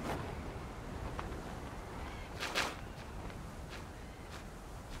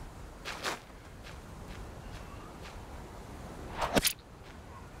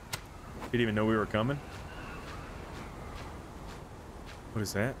 Didn't even know we were coming. What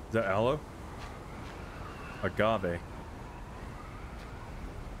is that? Is that aloe? Agave.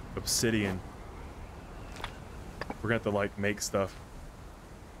 Obsidian. We're gonna have to like make stuff.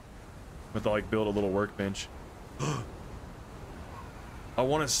 We're gonna have to like build a little workbench. I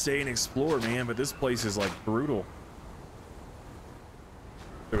want to stay and explore, man, but this place is like brutal.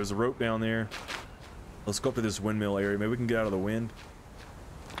 There was a rope down there. Let's go up to this windmill area. Maybe we can get out of the wind.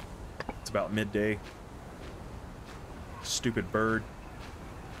 It's about midday. Stupid bird.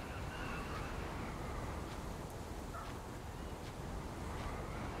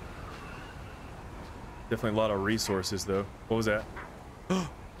 Definitely a lot of resources, though. What was that? I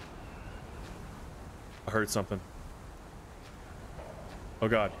heard something. Oh,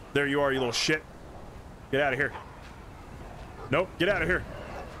 God. There you are, you little shit. Get out of here. Nope, get out of here.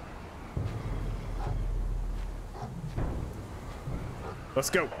 Let's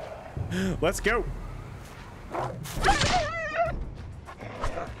go. Let's go.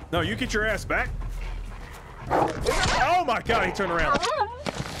 No, you get your ass back. Oh, my God, he turned around.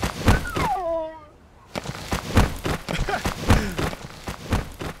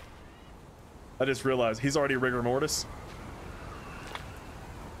 I just realized he's already rigor mortis.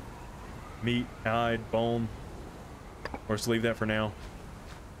 Meat, hide, bone. Or just leave that for now.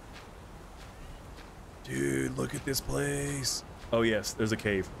 Dude, look at this place. Oh yes, there's a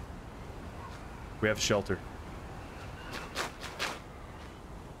cave. We have shelter.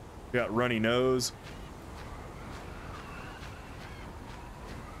 We got runny nose.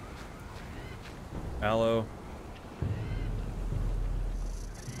 Aloe.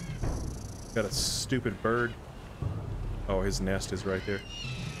 Got a stupid bird. Oh, his nest is right there.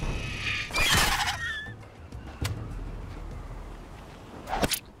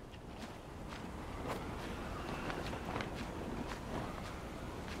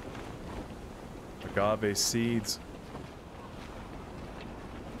 Agave seeds.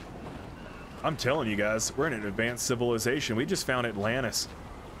 I'm telling you guys, we're in an advanced civilization. We just found Atlantis.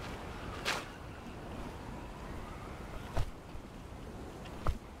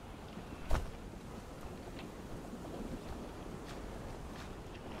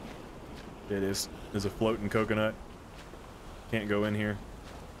 It is. There's a floating coconut. Can't go in here.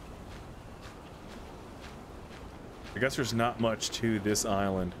 I guess there's not much to this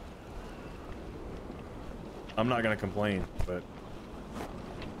island. I'm not gonna complain, but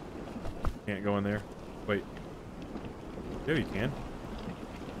can't go in there. Wait. Yeah, you can.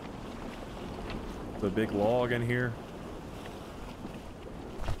 There's a big log in here.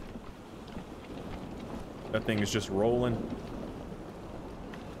 That thing is just rolling.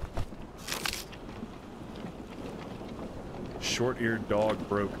 Short-eared dog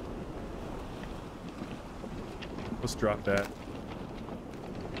broke. Let's drop that.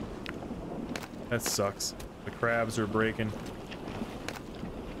 That sucks. The crabs are breaking.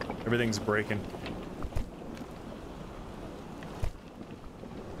 Everything's breaking.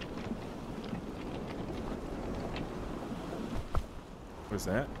 What is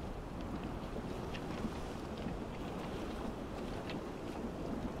that?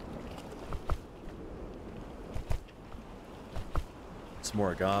 Some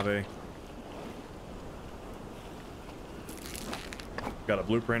more agave. Got a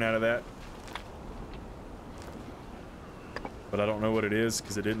blueprint out of that. But I don't know what it is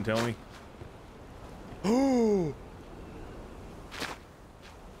because it didn't tell me. Oh!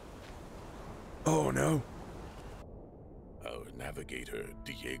 Oh no. Our navigator,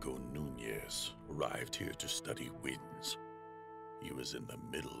 Diego Nunez, arrived here to study winds. He was in the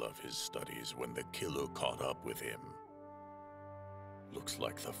middle of his studies when the killer caught up with him. Looks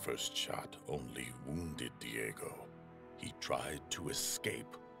like the first shot only wounded Diego. He tried to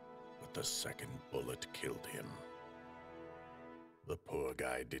escape, but the second bullet killed him. The poor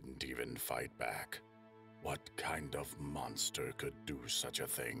guy didn't even fight back. What kind of monster could do such a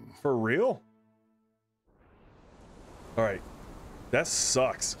thing? For real? Alright. That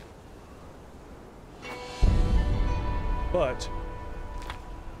sucks. But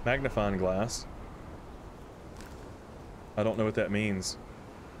magnifying glass. I don't know what that means.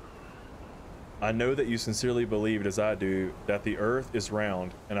 I know that you sincerely believed, as I do, that the Earth is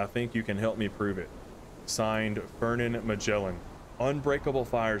round, and I think you can help me prove it. Signed, Fernan Magellan. Unbreakable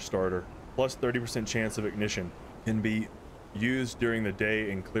fire starter, plus 30% chance of ignition. Can be used during the day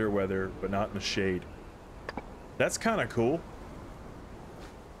in clear weather, but not in the shade. That's kind of cool.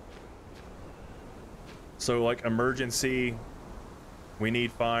 So, like, emergency, we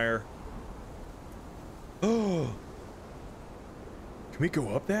need fire. Oh! Can we go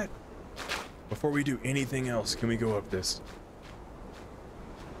up that? Before we do anything else, can we go up this?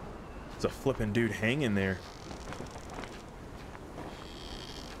 There's a flippin' dude hanging there.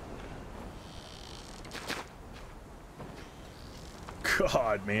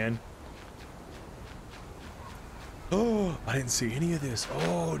 God, man. Oh, I didn't see any of this.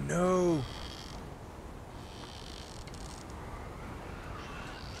 Oh, no.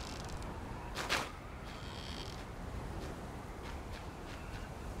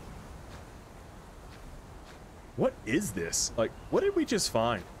 What is this? Like, what did we just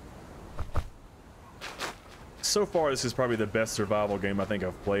find? So far, this is probably the best survival game I think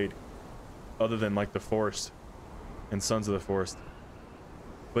I've played. Other than, like, The Forest and Sons of the Forest.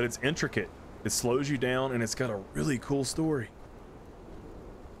 But it's intricate. It slows you down, and it's got a really cool story.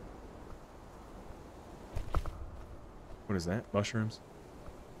 What is that? Mushrooms?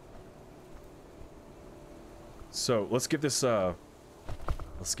 So, let's give this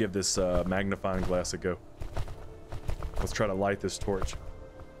magnifying glass a go. Let's try to light this torch.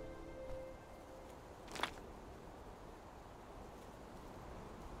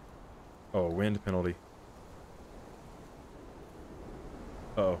 Oh, wind penalty.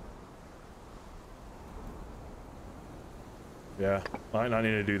 Uh-oh. Yeah, might not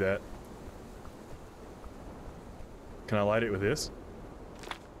need to do that. Can I light it with this?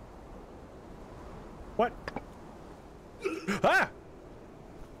 What? Ah!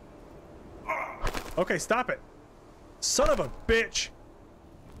 Okay, stop it. Son of a bitch.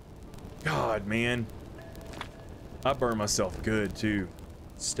 God, man. I burned myself good, too.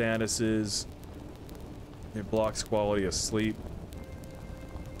 Statuses. It blocks quality of sleep.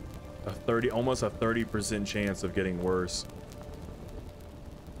 Almost a 30% chance of getting worse.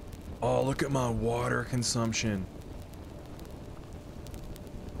 Oh, look at my water consumption.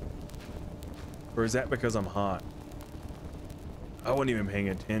 Or is that because I'm hot? I wasn't even paying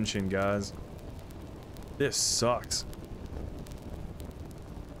attention, guys. This sucks.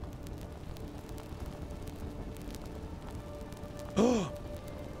 Oh!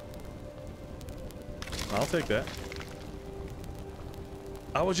 I'll take that.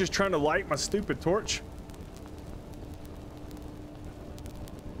 I was just trying to light my stupid torch.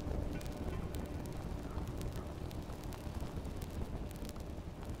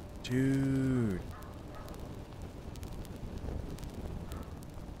 Dude.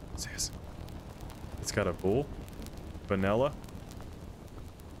 What's this? It's got a bull. Vanilla.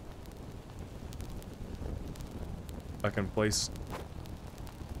 I can place...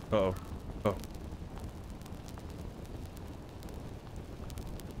 Uh-oh. Oh.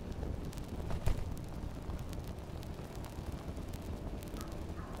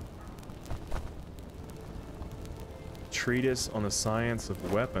 Treatise on the science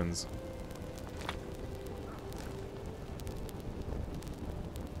of weapons.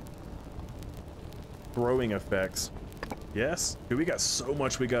 Throwing effects. Yes? Dude, we got so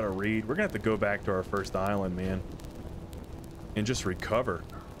much we gotta read. We're gonna have to go back to our first island, man. And just recover.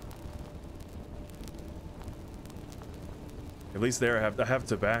 At least there I have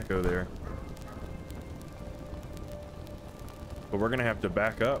tobacco there. But we're gonna have to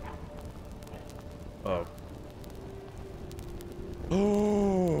back up. Oh.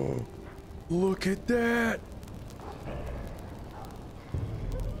 Oh, look at that.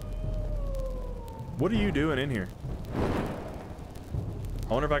 What are you doing in here?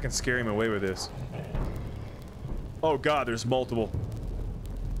 I wonder if I can scare him away with this. Oh God, there's multiple.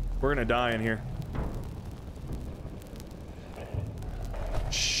 We're gonna die in here.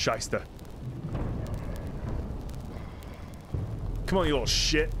 Shysta. Come on, you little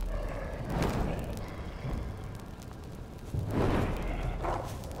shit.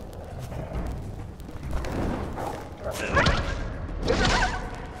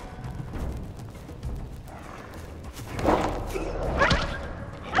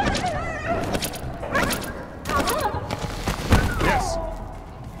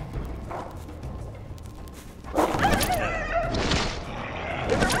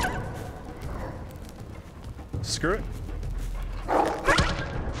 Screw it.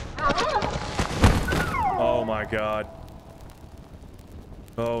 Oh my God.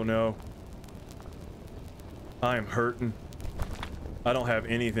 Oh no. I am hurting. I don't have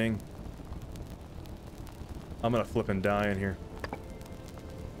anything. I'm gonna flip and die in here.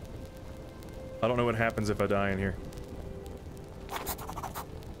 I don't know what happens if I die in here.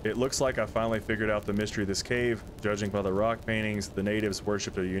 It looks like I finally figured out the mystery of this cave. Judging by the rock paintings, the natives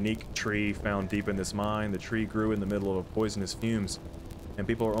worshipped a unique tree found deep in this mine. The tree grew in the middle of poisonous fumes, and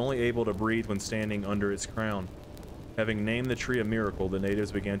people are only able to breathe when standing under its crown. Having named the tree a miracle, the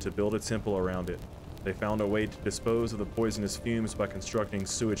natives began to build a temple around it. They found a way to dispose of the poisonous fumes by constructing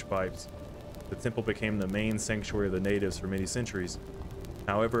sewage pipes. The temple became the main sanctuary of the natives for many centuries.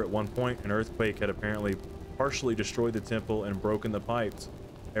 However, at one point, an earthquake had apparently partially destroyed the temple and broken the pipes.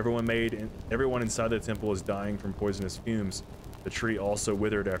 Everyone inside the temple was dying from poisonous fumes. The tree also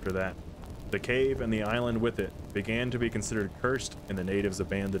withered after that. The cave and the island with it began to be considered cursed, and the natives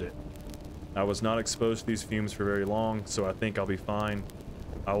abandoned it. I was not exposed to these fumes for very long, so I think I'll be fine.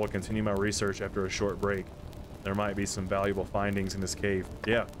 I will continue my research after a short break. There might be some valuable findings in this cave.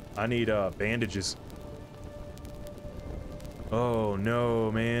 Yeah, I need bandages. Oh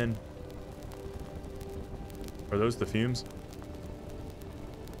no, man. Are those the fumes?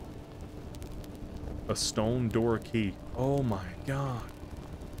 A stone door key. Oh my God.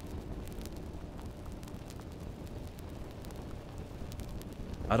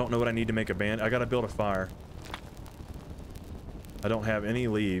 I don't know what I need to make a band. I gotta build a fire. I don't have any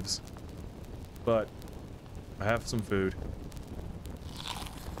leaves, but I have some food.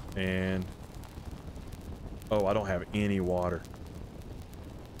 And oh, I don't have any water.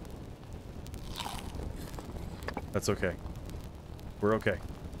 That's okay. We're okay.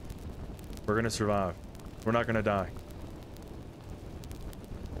 We're gonna survive. We're not gonna die.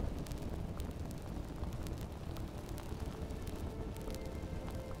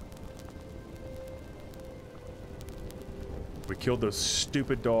 We killed those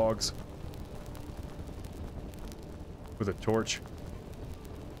stupid dogs. with a torch.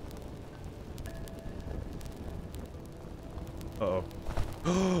 Uh-oh.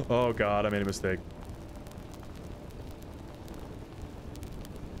 Oh god, I made a mistake.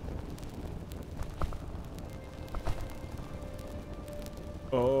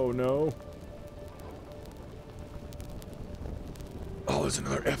 Oh no. Oh, there's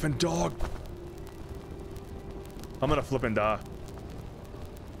another effing dog. I'm gonna flip and die.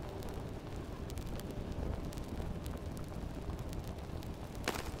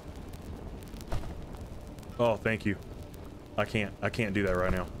 Oh, thank you. I can't do that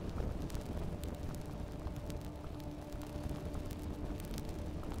right now.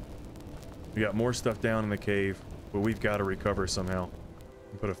 We got more stuff down in the cave, but we've got to recover somehow.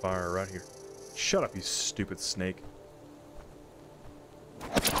 And put a fire right here. Shut up, you stupid snake.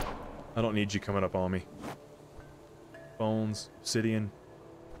 I don't need you coming up on me. Bones, obsidian.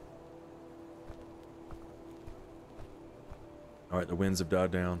 Alright, the winds have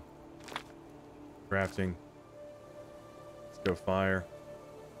died down. Crafting. Let's go fire.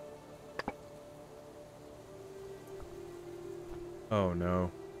 Oh no.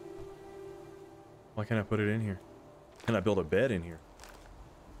 Why can't I put it in here? Can I build a bed in here?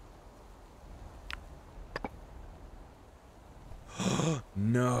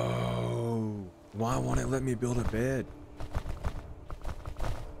 No. Why won't it let me build a bed?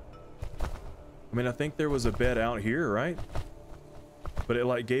 I mean, I think there was a bed out here, right? But it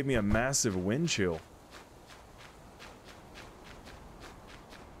like gave me a massive wind chill.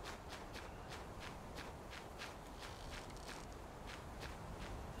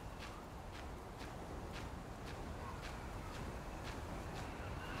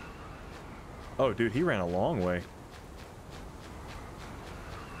 Oh, dude, he ran a long way.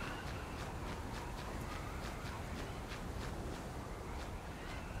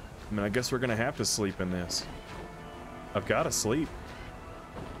 I mean, I guess we're gonna have to sleep in this. I've got to sleep.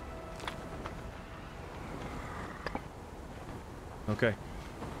 Okay.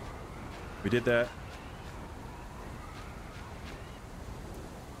 We did that.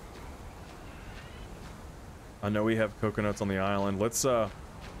 I know we have coconuts on the island. Let's, yeah,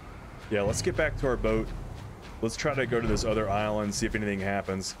 let's get back to our boat. Let's try to go to this other island, see if anything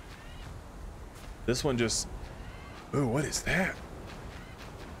happens. This one just... Ooh, what is that?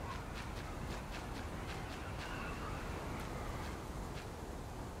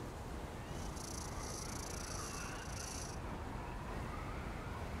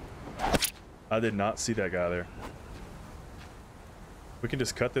 I did not see that guy there. We can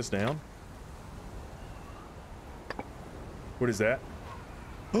just cut this down. What is that?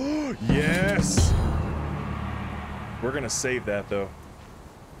 Oh, yes! We're gonna save that, though.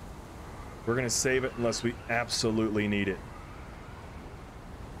 We're gonna save it unless we absolutely need it.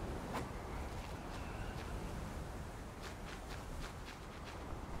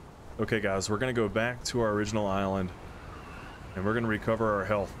 Okay, guys, we're gonna go back to our original island, and we're gonna recover our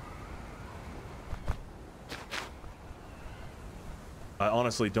health. I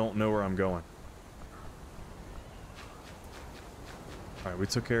honestly don't know where I'm going. Alright, we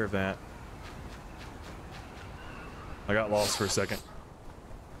took care of that. I got lost for a second.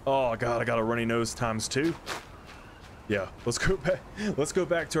 Oh god, I got a runny nose ×2. Yeah, let's go back. Let's go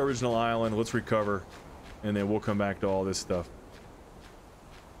back to our original island. Let's recover, and then we'll come back to all this stuff.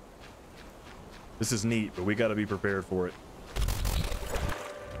 This is neat, but we got to be prepared for it.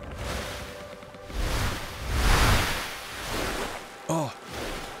 Oh,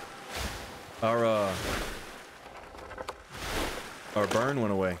 our burn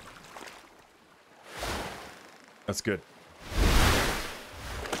went away. That's good.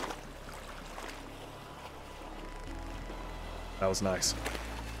 That was nice.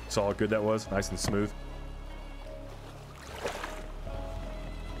 Saw how good that was, nice and smooth.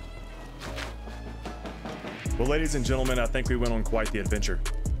 Well, ladies and gentlemen, I think we went on quite the adventure.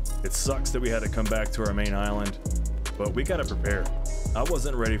 It sucks that we had to come back to our main island, but we got to prepare. I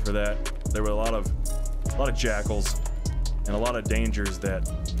wasn't ready for that. There were a lot of jackals and a lot of dangers that,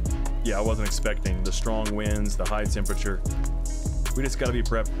 yeah, I wasn't expecting. The strong winds, the high temperature. We just got to be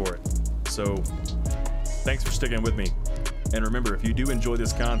prepped for it. So, thanks for sticking with me. And remember, if you do enjoy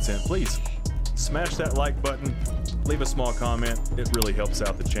this content, please smash that like button, leave a small comment. It really helps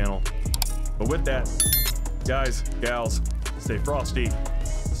out the channel. But with that, guys, gals, stay frosty,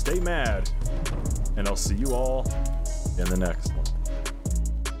 stay mad, and I'll see you all in the next one.